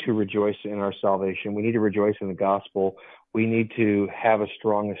rejoice in our salvation. We need to rejoice in the gospel. We need to have a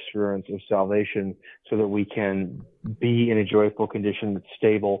strong assurance of salvation so that we can be in a joyful condition that's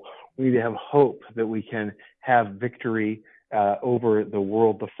stable. We need to have hope that we can have victory over the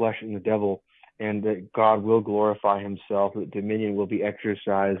world, the flesh, and the devil, and that God will glorify himself, that dominion will be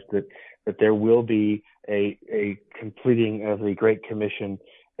exercised, that there will be a completing of the Great Commission,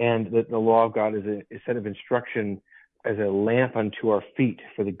 and that the law of God is a set of instruction as a lamp unto our feet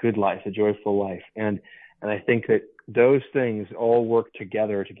for the good life, the joyful life. And I think that those things all work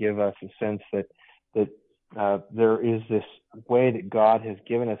together to give us a sense that there is this way that God has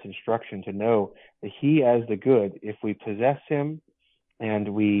given us instruction to know that he as the good, if we possess him and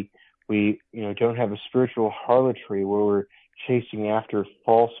we don't have a spiritual harlotry where we're chasing after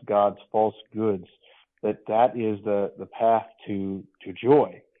false gods, false goods, that is the path to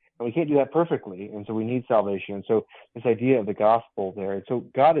joy. And we can't do that perfectly, and so we need salvation. And so this idea of the gospel there, and so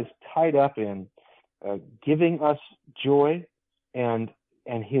God is tied up in giving us joy, and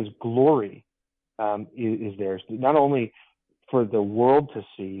his glory is there, not only for the world to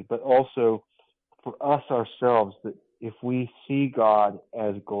see, but also for us ourselves, that if we see God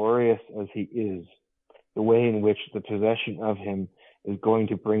as glorious as he is, the way in which the possession of him is going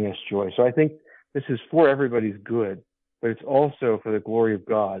to bring us joy. So I think this is for everybody's good, but it's also for the glory of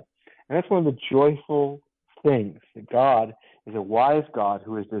God. And that's one of the joyful things, that God is a wise God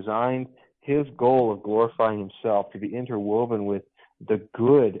who has designed his goal of glorifying himself to be interwoven with the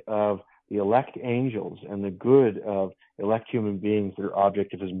good of the elect angels and the good of elect human beings that are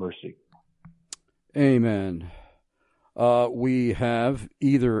object of his mercy. Amen. We have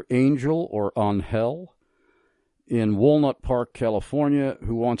either Angel or Angel in Walnut Park, California,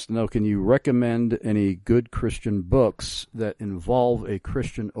 who wants to know, can you recommend any good Christian books that involve a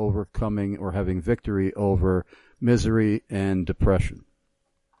Christian overcoming or having victory over misery and depression?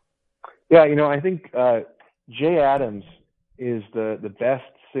 Yeah, I think Jay Adams is the best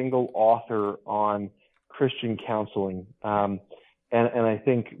single author on Christian counseling. And I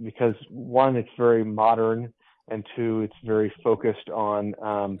think because, one, it's very modern, and two, it's very focused on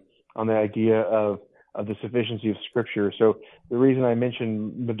the idea of the sufficiency of Scripture. So the reason I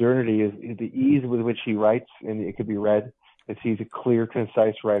mention modernity is the ease with which he writes, and it could be read. He's a clear,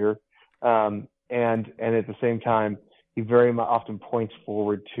 concise writer, and at the same time, he very often points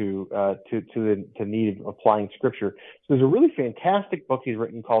forward to the need of applying Scripture. So there's a really fantastic book he's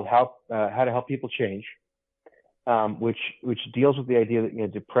written called How to Help People Change, which deals with the idea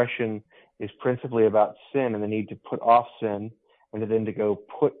that depression is principally about sin and the need to put off sin, and then to go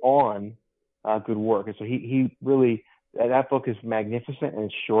put on good work. And so he really, that book is magnificent, and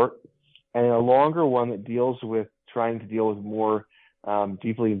it's short. And a longer one that deals with trying to deal with more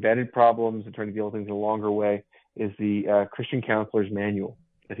deeply embedded problems and trying to deal with things in a longer way is the Christian Counselor's Manual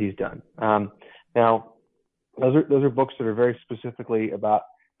that he's done. Now, those are books that are very specifically about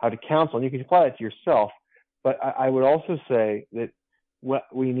how to counsel, and you can apply that to yourself. But I would also say that what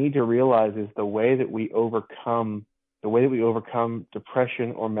we need to realize is the way that we overcome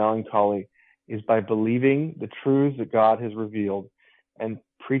depression or melancholy is by believing the truths that God has revealed and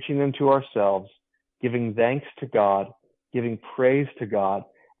preaching them to ourselves, giving thanks to God, giving praise to God,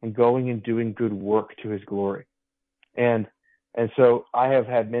 and going and doing good work to his glory. And so I have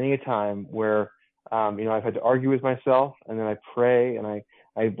had many a time where I've had to argue with myself, and then I pray and I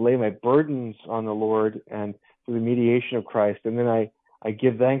lay my burdens on the Lord and through the mediation of Christ, and then I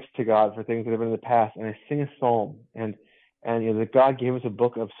give thanks to God for things that have been in the past, and I sing a psalm, and that God gave us a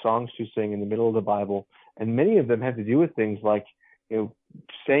book of songs to sing in the middle of the Bible, and many of them have to do with things like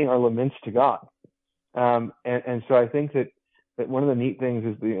saying our laments to God, and so I think that one of the neat things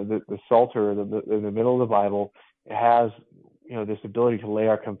is the Psalter in the middle of the Bible has this ability to lay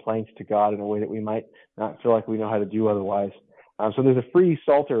our complaints to God in a way that we might not feel like we know how to do otherwise. So there's a free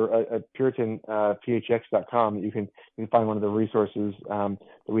Psalter at PuritanPHX.com that you can find one of the resources that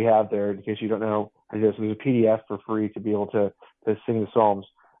we have there in case you don't know how to do this. So there's a PDF for free to be able to sing the Psalms.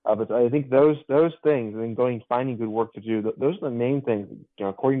 But I think those things, and then finding good work to do, those are the main things.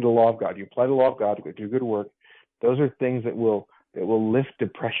 According to the law of God, you apply the law of God to do good work. Those are things that will lift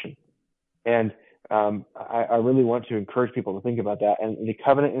depression. And I really want to encourage people to think about that. And the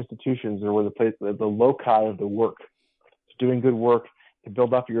covenant institutions are where the loci of the work. Doing good work to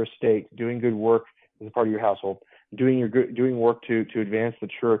build up your estate, doing good work as a part of your household, doing work to advance the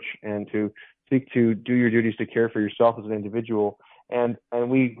church, and to seek to do your duties to care for yourself as an individual. And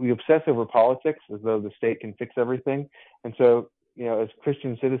we obsess over politics as though the state can fix everything. And so, as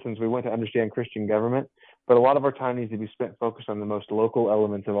Christian citizens, we want to understand Christian government, but a lot of our time needs to be spent focused on the most local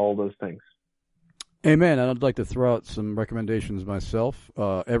elements of all those things. Amen. And I'd like to throw out some recommendations myself.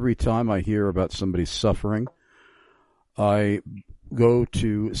 Every time I hear about somebody suffering, I go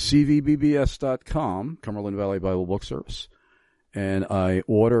to cvbbs.com, Cumberland Valley Bible Book Service, and I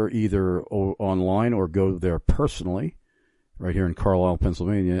order either online or go there personally, right here in Carlisle,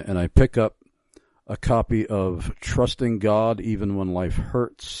 Pennsylvania, and I pick up a copy of Trusting God Even When Life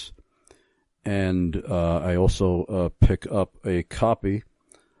Hurts, and I also pick up a copy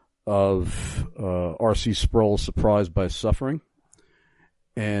of R.C. Sproul's Surprised by Suffering.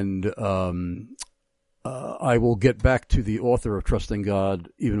 And I will get back to the author of Trusting God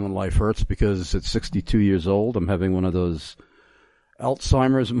Even When Life Hurts, because at 62 years old, I'm having one of those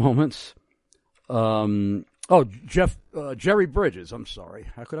Alzheimer's moments. Jerry Bridges. I'm sorry.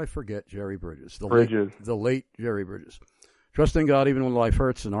 How could I forget Jerry Bridges? The late Jerry Bridges. Trusting God Even When Life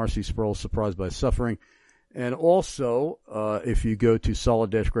Hurts, and R.C. Sproul, Surprised by Suffering. And also, if you go to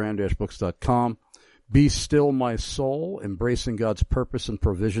solid-ground-books.com, Be Still My Soul, Embracing God's Purpose and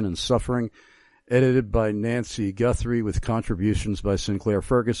Provision in Suffering, edited by Nancy Guthrie, with contributions by Sinclair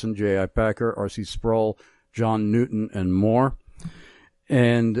Ferguson, J.I. Packer, R.C. Sproul, John Newton, and more.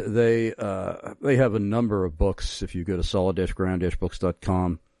 And they have a number of books, if you go to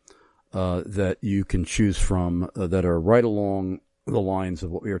solid-ground-books.com, that you can choose from that are right along the lines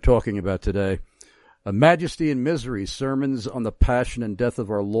of what we are talking about today. Majesty and Misery, Sermons on the Passion and Death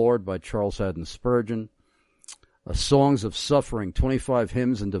of Our Lord by Charles Haddon Spurgeon. Songs of Suffering, 25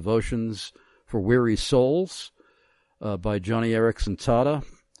 Hymns and Devotions for Weary Souls by Johnny Erickson Tata.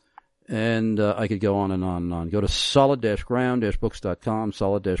 And I could go on and on and on. Go to solid-ground-books.com,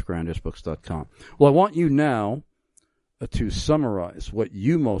 solid-ground-books.com. Well, I want you now to summarize what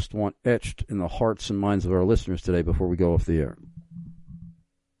you most want etched in the hearts and minds of our listeners today before we go off the air.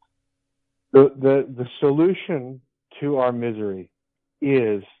 The solution to our misery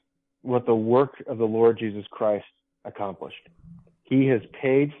is what the work of the Lord Jesus Christ accomplished. He has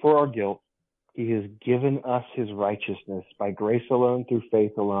paid for our guilt. He has given us his righteousness by grace alone, through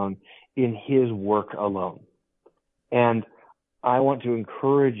faith alone, in his work alone. And I want to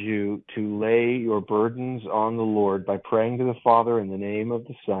encourage you to lay your burdens on the Lord by praying to the Father in the name of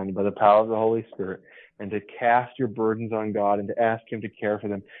the Son, by the power of the Holy Spirit, and to cast your burdens on God and to ask him to care for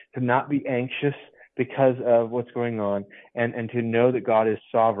them, to not be anxious because of what's going on, and to know that God is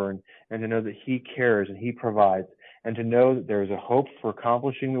sovereign, and to know that he cares and he provides, and to know that there is a hope for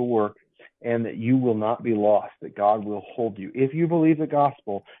accomplishing the work, and that you will not be lost, that God will hold you. If you believe the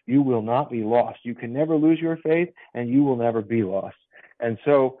gospel, you will not be lost. You can never lose your faith, and you will never be lost. And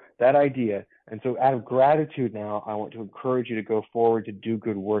so that idea, and so out of gratitude now, I want to encourage you to go forward to do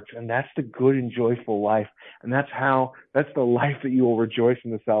good works. And that's the good and joyful life. And that's the life that you will rejoice in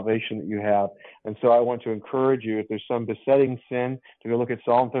the salvation that you have. And so I want to encourage you, if there's some besetting sin, to go look at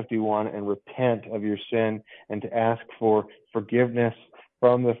Psalm 51 and repent of your sin, and to ask for forgiveness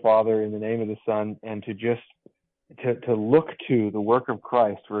from the Father in the name of the Son, and to just to look to the work of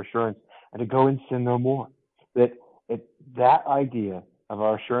Christ for assurance, and to go and sin no more. That idea of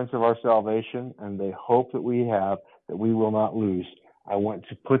our assurance of our salvation and the hope that we have that we will not lose, I want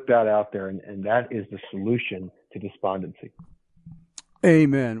to put that out there, and that is the solution to despondency.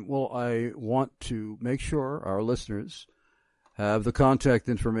 Amen. Well, I want to make sure our listeners have the contact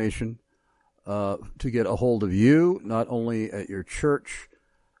information to get a hold of you, not only at your church,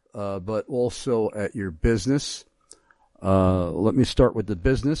 but also at your business. Let me start with the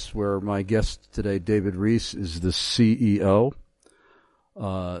business, where my guest today, David Reece, is the CEO.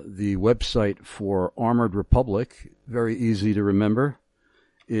 The website for Armored Republic, very easy to remember,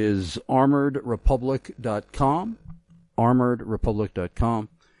 is armoredrepublic.com, armoredrepublic.com.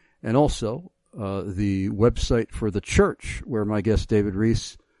 And also the website for the church, where my guest, David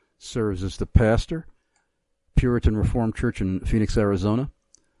Reece, serves as the pastor, Puritan Reformed Church in Phoenix, Arizona.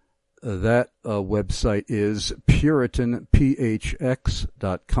 That website is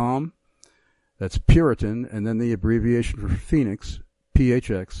puritanphx.com. That's Puritan, and then the abbreviation for Phoenix,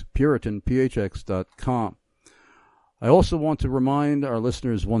 PHX, puritanphx.com. I also want to remind our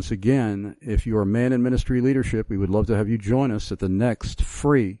listeners once again, if you're a man in ministry leadership, we would love to have you join us at the next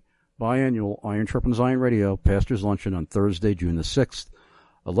free biannual Iron Sharpens Iron Radio Pastors Luncheon on Thursday, June the 6th,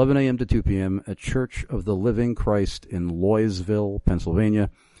 11 a.m. to 2 p.m. at Church of the Living Christ in Loysville, Pennsylvania,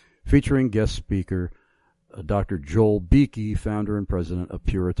 featuring guest speaker Dr. Joel Beakey, founder and president of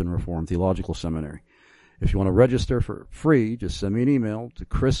Puritan Reformed Theological Seminary. If you want to register for free, just send me an email to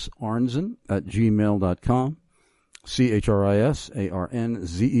chrisarnzen@gmail.com,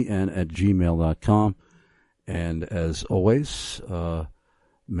 CHRISARNZEN@gmail.com. And as always,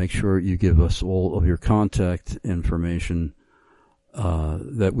 make sure you give us all of your contact information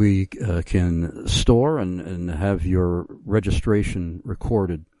that we can store and have your registration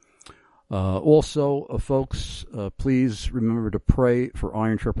recorded. Also, folks, please remember to pray for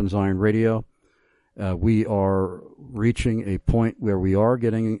Iron Sharpens Iron Radio. We are reaching a point where we are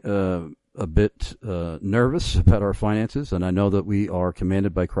getting a bit nervous about our finances, and I know that we are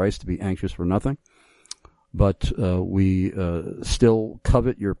commanded by Christ to be anxious for nothing. But we still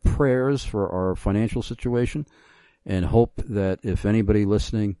covet your prayers for our financial situation and hope that if anybody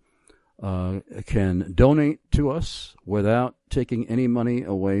listening can donate to us without taking any money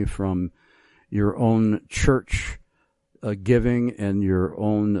away from your own church giving and your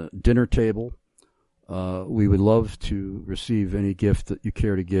own dinner table, we would love to receive any gift that you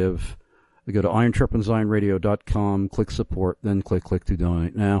care to give. Go to iRonSharpensIronRadio.com, click support, then click to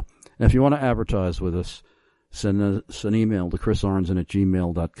donate now. And if you want to advertise with us, send us an email to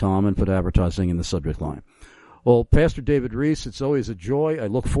chrisarnson@gmail.com and put advertising in the subject line. Well, Pastor David Reece, it's always a joy. I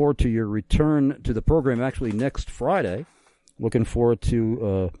look forward to your return to the program actually next Friday. Looking forward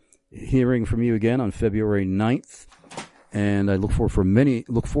to hearing from you again on February 9th. And I look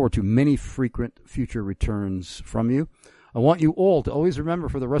forward to many frequent future returns from you. I want you all to always remember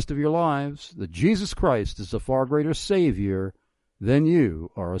for the rest of your lives that Jesus Christ is a far greater Savior than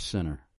you are a sinner.